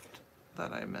left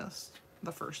that I missed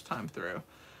the first time through.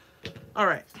 All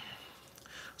right.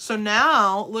 So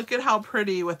now look at how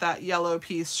pretty with that yellow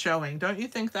piece showing. Don't you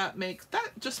think that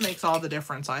just makes all the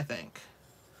difference, I think.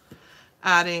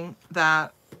 Adding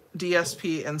that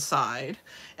DSP inside,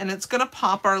 and it's going to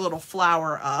pop our little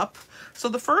flower up. So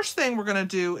the first thing we're going to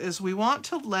do is we want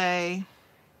to lay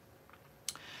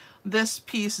this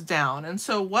piece down. And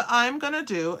so what I'm going to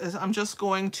do is I'm just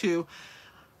going to,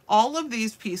 all of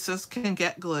these pieces can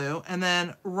get glue, and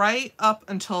then right up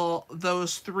until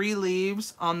those 3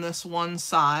 leaves on this one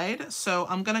side. So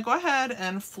I'm going to go ahead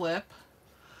and flip,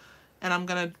 and I'm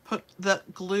going to put the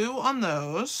glue on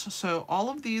those. So all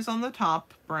of these on the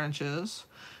top branches,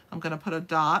 I'm going to put a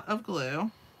dot of glue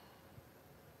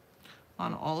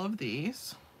on all of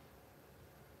these.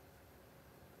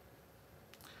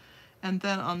 And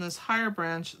then on this higher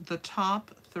branch, the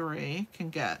top 3 can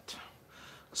get.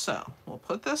 So we'll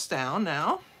put this down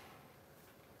now.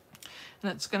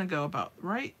 And it's going to go about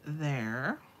right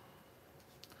there.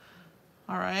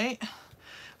 All right.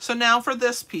 So now for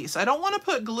this piece, I don't want to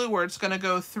put glue where it's going to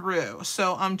go through.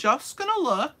 So I'm just going to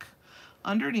look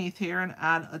underneath here and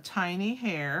add a tiny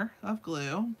hair of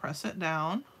glue. Press it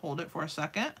down, hold it for a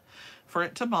second for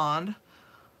it to bond.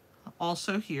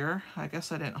 Also here, I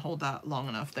guess I didn't hold that long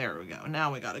enough. There we go.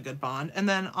 Now we got a good bond. And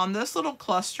then on this little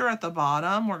cluster at the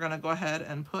bottom, we're going to go ahead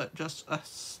and put just a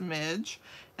smidge,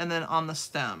 and then on the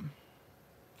stem.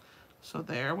 So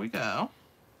there we go.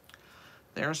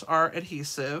 There's our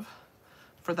adhesive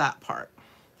for that part.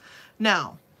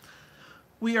 Now,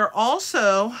 we are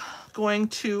also going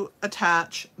to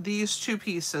attach these 2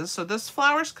 pieces. So this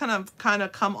flower's kind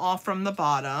of come off from the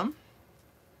bottom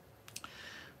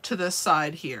to this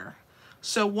side here.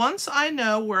 So once I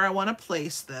know where I want to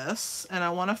place this, and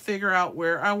I want to figure out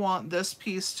where I want this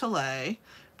piece to lay,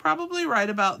 probably right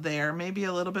about there, maybe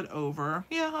a little bit over.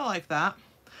 Yeah, I like that.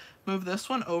 Move this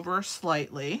one over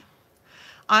slightly.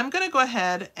 I'm going to go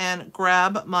ahead and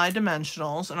grab my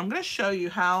dimensionals, and I'm going to show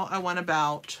you how I went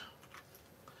about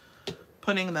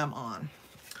putting them on.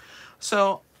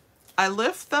 So I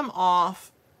lift them off.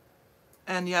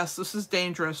 And yes, this is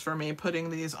dangerous for me putting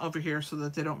these over here so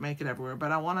that they don't make it everywhere.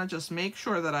 But I want to just make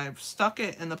sure that I've stuck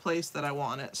it in the place that I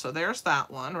want it. So there's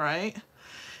that one, right?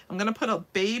 I'm going to put a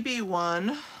baby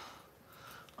one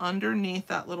underneath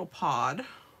that little pod.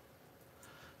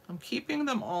 I'm keeping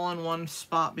them all in one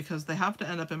spot because they have to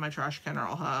end up in my trash can or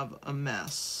I'll have a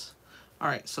mess. All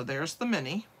right, so there's the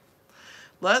mini.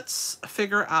 Let's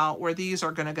figure out where these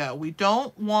are gonna go. We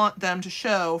don't want them to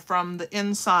show from the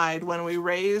inside when we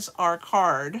raise our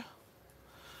card.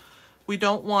 We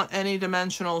don't want any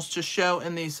dimensionals to show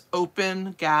in these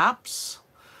open gaps.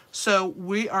 So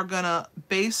we are gonna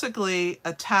basically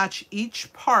attach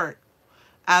each part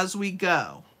as we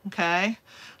go, okay?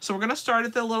 So we're gonna start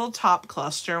at the little top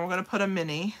cluster and we're gonna put a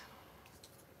mini.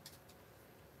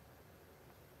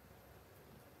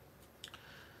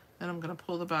 And I'm gonna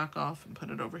pull the back off and put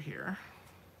it over here.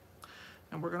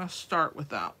 And we're gonna start with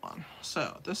that one.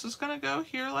 So this is gonna go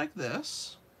here like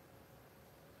this.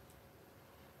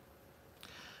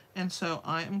 And so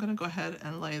I am gonna go ahead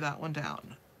and lay that one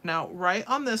down. Now, right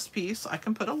on this piece, I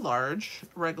can put a large,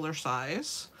 regular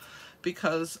size,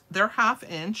 because they're 1/2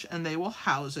 inch and they will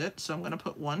house it. So I'm gonna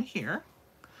put one here.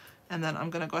 And then I'm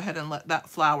gonna go ahead and let that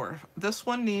flower. This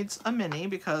one needs a mini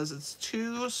because it's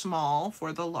too small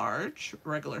for the large,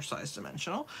 regular size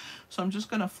dimensional. So I'm just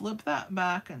gonna flip that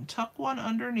back and tuck one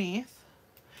underneath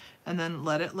and then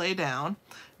let it lay down.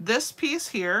 This piece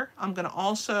here, I'm gonna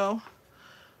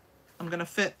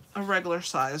fit a regular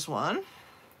size one.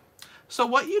 So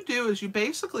what you do is you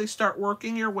basically start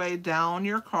working your way down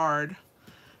your card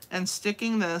and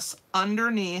sticking this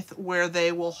underneath where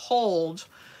they will hold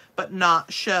but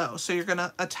not show. So you're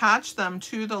gonna attach them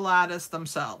to the lattice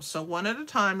themselves. So one at a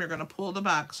time, you're gonna pull the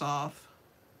backs off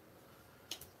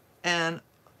and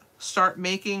start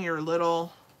making your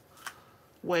little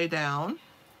way down.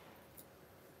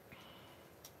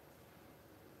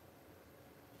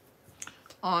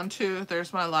 Onto,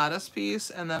 there's my lattice piece,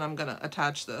 and then I'm gonna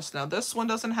attach this. Now this one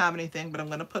doesn't have anything, but I'm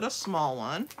gonna put a small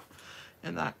one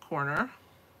in that corner.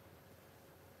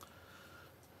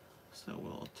 So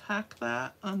we'll tack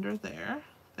that under there.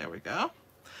 There we go.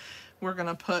 We're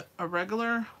gonna put a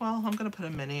regular, well, I'm gonna put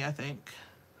a mini, I think,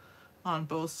 on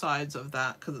both sides of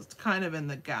that because it's kind of in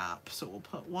the gap. So we'll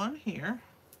put one here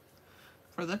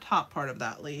for the top part of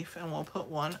that leaf, and we'll put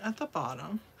one at the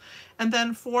bottom. And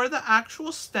then for the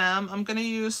actual stem, I'm gonna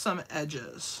use some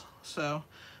edges. So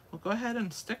we'll go ahead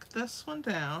and stick this one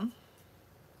down,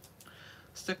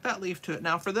 stick that leaf to it.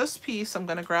 Now for this piece, I'm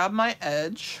gonna grab my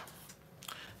edge.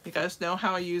 You guys know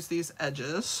how I use these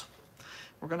edges.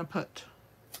 We're gonna put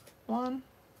 1,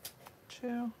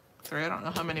 2, 3. I don't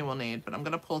know how many we'll need, but I'm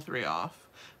gonna pull 3 off.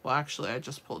 Well, actually, I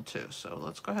just pulled 2. So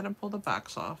let's go ahead and pull the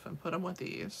backs off and put them with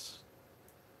these.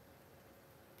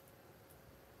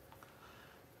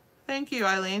 Thank you,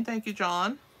 Eileen. Thank you,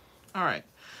 John. All right,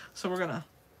 so we're gonna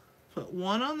put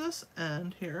one on this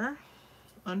end here,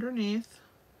 underneath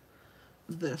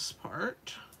this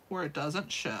part where it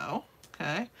doesn't show,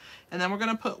 okay? And then we're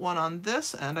gonna put one on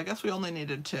this end. I guess we only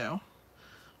needed 2.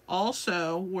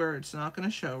 Also, where it's not gonna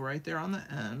show, right there on the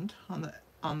end,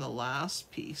 on the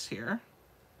last piece here,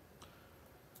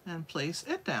 and place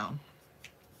it down.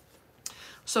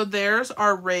 So there's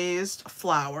our raised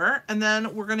flower, and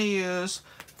then we're gonna use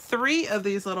 3 of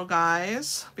these little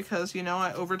guys because you know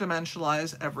I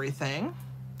over-dimensionalize everything.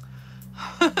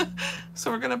 So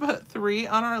we're gonna put 3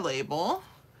 on our label,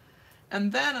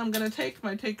 and then I'm gonna take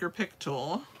my Take Your Pick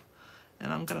tool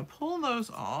and I'm gonna pull those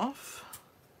off,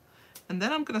 and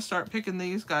then I'm gonna start picking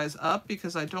these guys up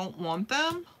because I don't want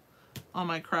them on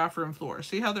my craft room floor.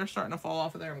 See how they're starting to fall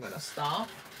off of there? I'm gonna stop,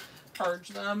 purge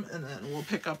them, and then we'll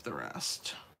pick up the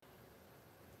rest.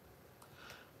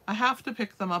 I have to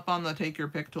pick them up on the Take Your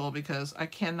Pick tool because I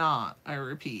cannot, I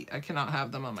repeat, I cannot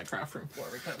have them on my craft room floor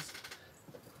because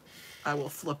I will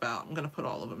flip out. I'm gonna put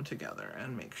all of them together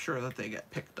and make sure that they get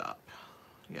picked up.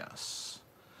 Yes.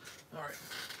 All right.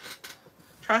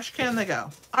 Trash can they go.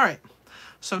 All right.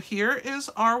 So here is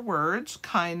our words.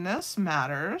 Kindness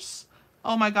matters.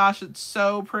 Oh my gosh, it's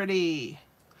so pretty.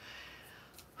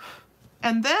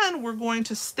 And then we're going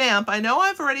to stamp. I know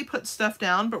I've already put stuff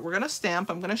down, but we're going to stamp.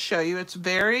 I'm going to show you. It's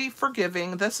very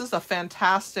forgiving. This is a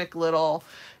fantastic little,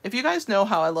 if you guys know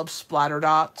how I love splatter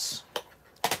dots,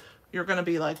 you're going to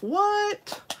be like,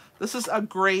 what? This is a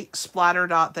great splatter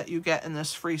dot that you get in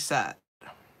this free set.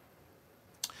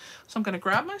 So I'm going to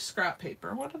grab my scrap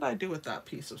paper. What did I do with that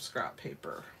piece of scrap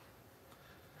paper?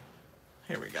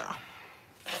 Here we go.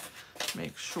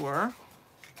 Make sure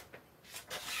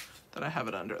that I have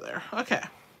it under there. Okay,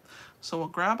 so we'll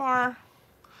grab our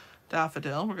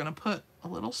daffodil. We're gonna put a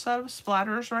little set of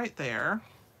splatters right there.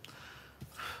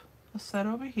 A set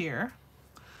over here,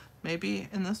 maybe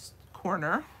in this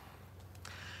corner.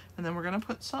 And then we're gonna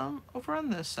put some over on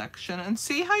this section, and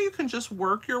see how you can just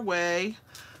work your way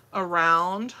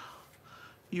around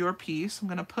your piece. I'm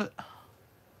gonna put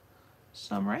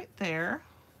some right there.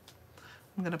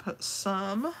 I'm gonna put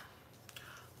some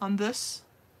on this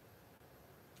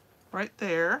right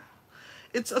there.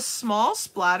 It's a small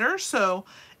splatter, so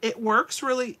it works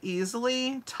really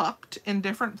easily tucked in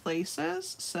different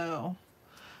places. So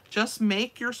just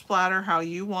make your splatter how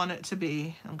you want it to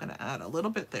be. I'm gonna add a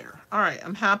little bit there. All right,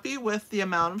 I'm happy with the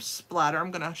amount of splatter.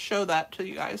 I'm gonna show that to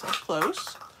you guys up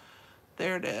close.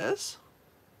 There it is.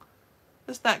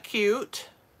 Isn't that cute?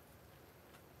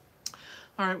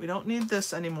 All right, we don't need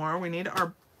this anymore. We need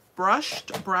our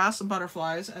brushed brass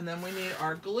butterflies, and then we need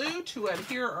our glue to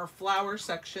adhere our flower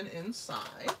section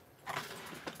inside.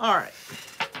 All right,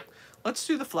 let's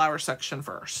do the flower section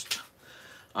first.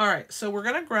 All right, so we're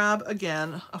gonna grab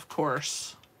again, of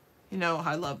course, you know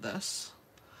I love this,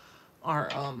 our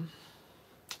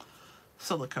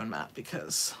silicone mat,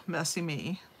 because messy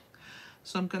me.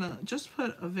 So I'm gonna just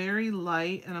put a very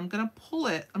light, and I'm gonna pull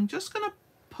it. I'm just gonna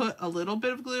put a little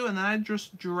bit of glue, and then I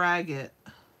just drag it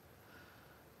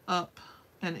up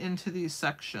and into these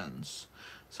sections.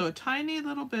 So a tiny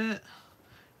little bit,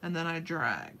 and then I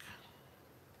drag.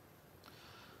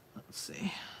 Let's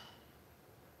see.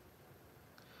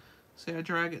 See, I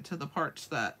drag it to the parts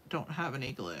that don't have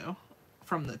any glue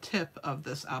from the tip of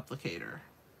this applicator.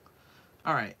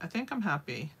 All right, I think I'm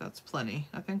happy. That's plenty.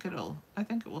 I think it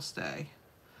will stay.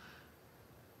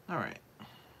 All right.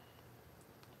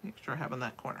 Make sure I have in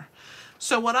that corner.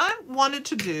 So what I wanted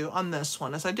to do on this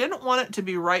one is I didn't want it to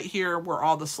be right here where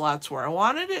all the slats were. I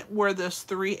wanted it where this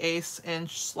 3/8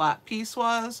 inch slat piece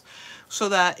was, so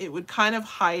that it would kind of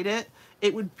hide it.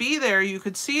 It would be there. You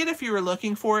could see it if you were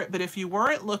looking for it, but if you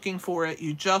weren't looking for it,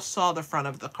 you just saw the front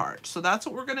of the card. So that's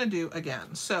what we're gonna do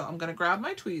again. So I'm gonna grab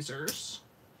my tweezers.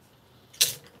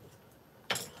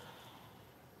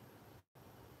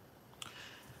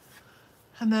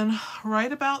 And then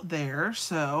right about there,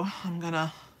 so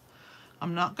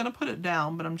I'm not gonna put it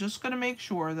down, but I'm just gonna make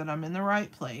sure that I'm in the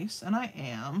right place, and I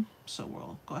am. So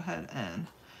we'll go ahead and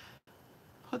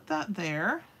put that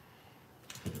there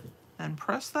and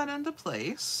press that into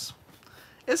place.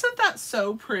 Isn't that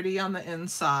so pretty on the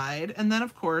inside? And then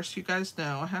of course, you guys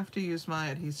know I have to use my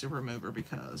adhesive remover,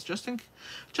 because just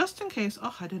in case,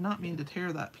 oh, I did not mean to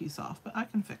tear that piece off, but I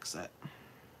can fix it.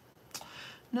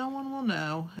 No one will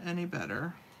know any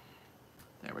better.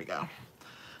 There we go.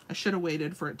 I should have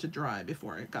waited for it to dry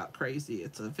before it got crazy.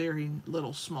 It's a very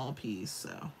little small piece,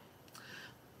 so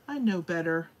I know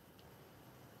better.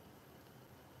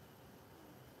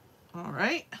 All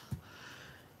right.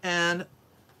 And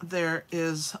there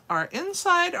is our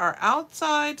inside, our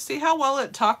outside. See how well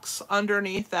it tucks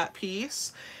underneath that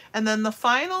piece? And then the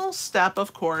final step,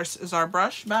 of course, is our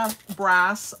brushed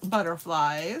brass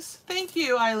butterflies. Thank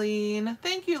you, Eileen.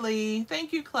 Thank you, Lee.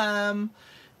 Thank you, Clem.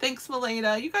 Thanks,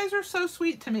 Meleda. You guys are so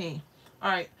sweet to me.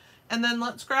 All right, and then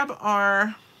let's grab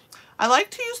our, I like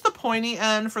to use the pointy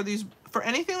end for these, for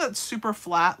anything that's super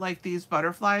flat like these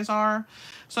butterflies are.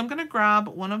 So I'm gonna grab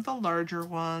one of the larger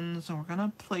ones, and we're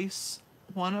gonna place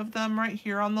one of them right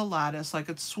here on the lattice, like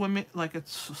it's swimming, like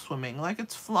it's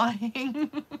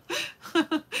flying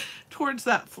towards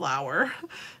that flower.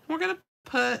 We're gonna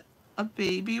put a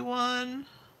baby one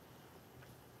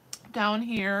down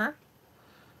here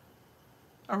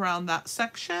around that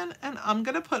section, and I'm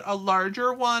gonna put a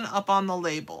larger one up on the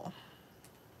label.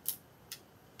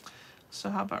 So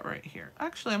how about right here?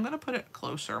 Actually, I'm gonna put it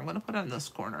closer. I'm gonna put it in this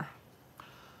corner.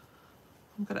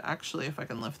 I'm gonna actually, if I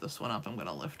can lift this one up, I'm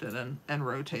gonna lift it and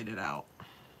rotate it out.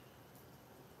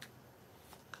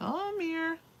 Come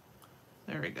here.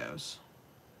 There he goes.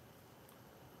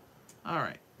 All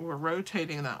right, we're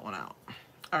rotating that one out.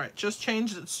 All right, just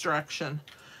changed its direction.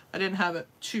 I didn't have it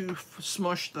too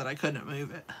smushed that I couldn't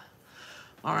move it.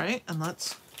 All right, and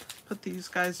let's put these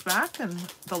guys back. And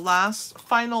the last,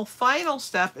 final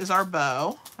step is our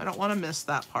bow. I don't want to miss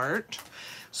that part.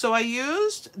 So I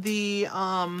used the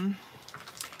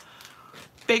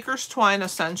Baker's Twine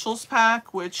Essentials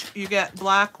pack, which you get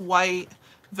black, white,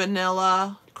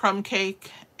 vanilla, crumb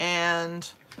cake, and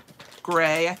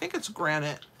gray. I think it's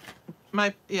granite.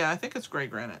 I think it's gray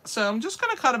granite. So I'm just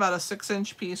gonna cut about a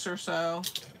 6-inch piece or so.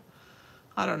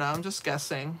 I don't know, I'm just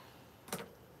guessing.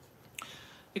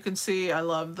 You can see I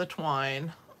love the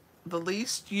twine. The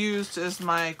least used is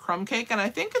my crumb cake, and I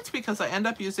think it's because I end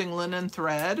up using linen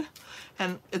thread,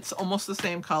 and it's almost the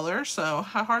same color, so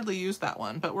I hardly use that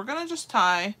one. But we're gonna just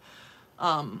tie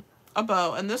a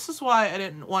bow, and this is why I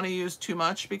didn't want to use too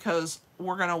much, because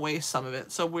we're gonna waste some of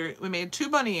it. So we made 2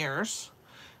 bunny ears.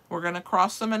 We're gonna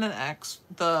cross them in an X.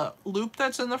 The loop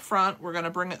that's in the front, we're gonna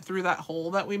bring it through that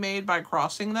hole that we made by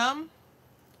crossing them.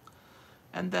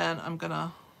 And then I'm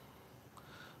gonna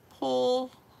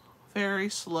pull very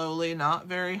slowly, not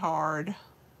very hard.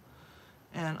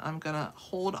 And I'm gonna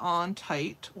hold on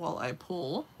tight while I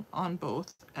pull on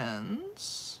both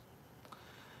ends.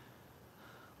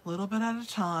 A little bit at a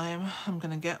time. I'm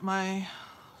gonna get my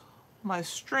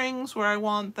strings where I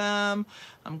want them.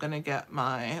 I'm gonna get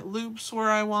my loops where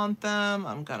I want them.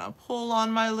 I'm gonna pull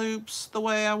on my loops the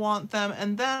way I want them.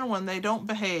 And then when they don't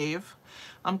behave,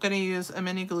 I'm gonna use a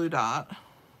mini glue dot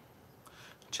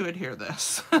to adhere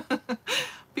this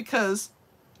because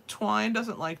twine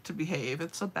doesn't like to behave.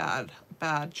 It's a bad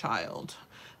child.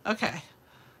 Okay,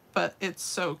 but it's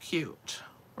so cute,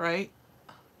 right?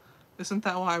 Isn't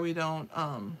that why we don't,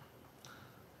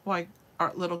 why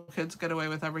our little kids get away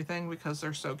with everything? Because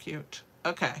they're so cute.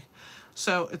 Okay,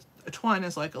 so twine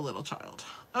is like a little child.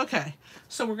 Okay,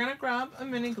 so we're gonna grab a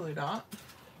mini glue dot,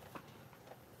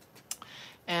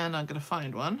 and I'm gonna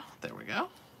find one. There we go.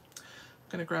 I'm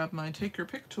gonna grab my take your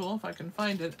pick tool if I can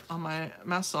find it on my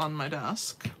mess on my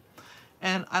desk.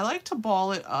 And I like to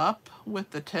ball it up with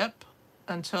the tip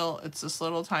until it's this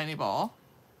little tiny ball.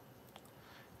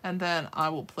 And then I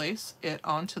will place it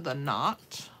onto the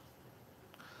knot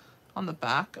on the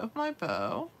back of my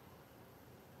bow.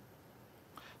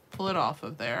 Pull it off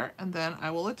of there, and then I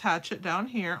will attach it down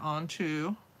here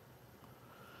onto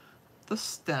the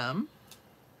stem.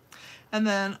 And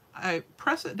then I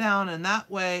press it down, and that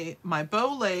way my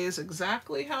bow lays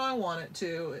exactly how I want it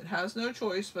to. It has no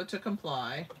choice but to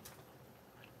comply.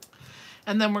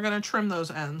 And then we're going to trim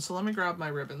those ends. So let me grab my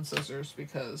ribbon scissors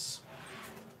because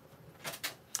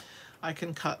I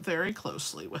can cut very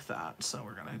closely with that. So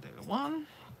we're going to do 1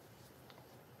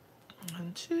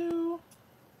 and 2.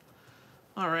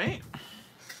 All right.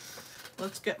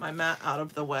 Let's get my mat out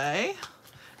of the way.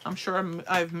 I'm sure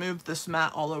I've moved this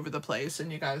mat all over the place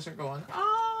and you guys are going,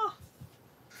 ah.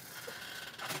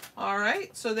 All right,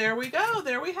 so there we go.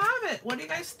 There we have it. What do you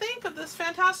guys think of this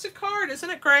fantastic card? Isn't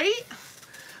it great?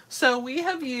 So we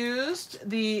have used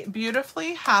the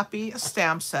Beautifully Happy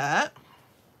stamp set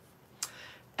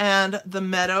and the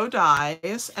Meadow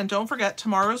dies. And don't forget,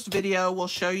 tomorrow's video will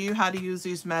show you how to use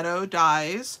these Meadow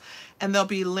dies. And there'll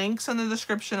be links in the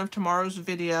description of tomorrow's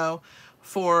video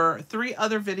for 3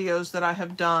 other videos that I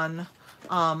have done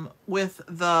with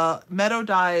the Meadow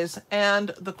dies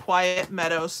and the Quiet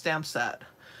Meadow stamp set.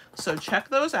 So check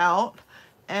those out.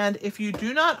 And if you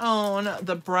do not own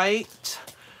the Bright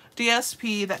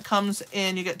DSP that comes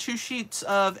in, you get 2 sheets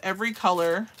of every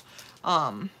color.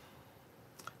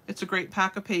 It's a great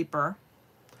pack of paper,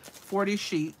 40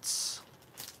 sheets.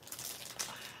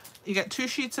 You get 2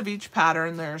 sheets of each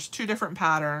pattern. There's 2 different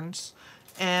patterns,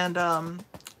 and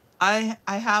I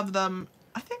have them.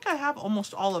 I think I have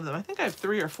almost all of them. I think I have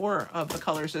 3 or 4 of the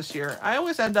colors this year. I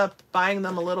always end up buying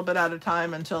them a little bit at a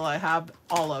time until I have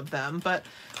all of them. But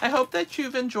I hope that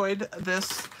you've enjoyed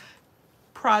this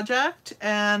project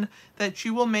and that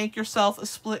you will make yourself a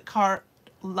split card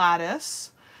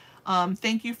lattice.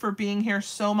 Thank you for being here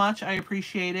so much. I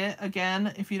appreciate it.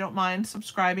 Again, if you don't mind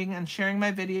subscribing and sharing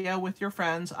my video with your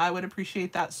friends, I would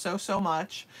appreciate that so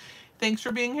much. Thanks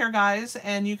for being here, guys,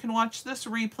 and you can watch this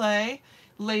replay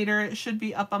later. It should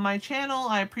be up on my channel.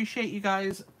 I appreciate you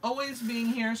guys always being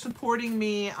here, supporting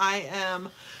me. I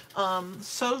am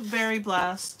so very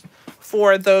blessed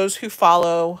for those who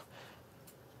follow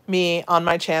me on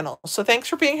my channel. So thanks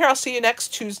for being here. I'll see you next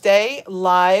Tuesday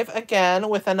live again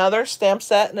with another stamp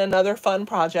set and another fun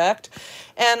project.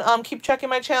 And keep checking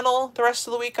my channel. The rest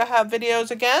of the week I have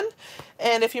videos again.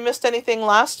 And if you missed anything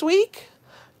last week,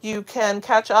 you can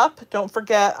catch up. Don't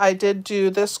forget, I did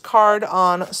do this card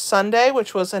on Sunday,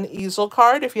 which was an easel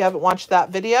card. If you haven't watched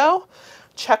that video,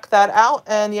 check that out.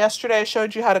 And yesterday I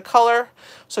showed you how to color,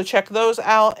 so check those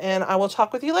out. And I will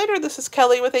talk with you later. This is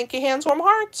Kelly with Inky Hands Warm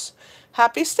Hearts.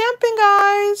 Happy stamping,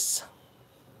 guys!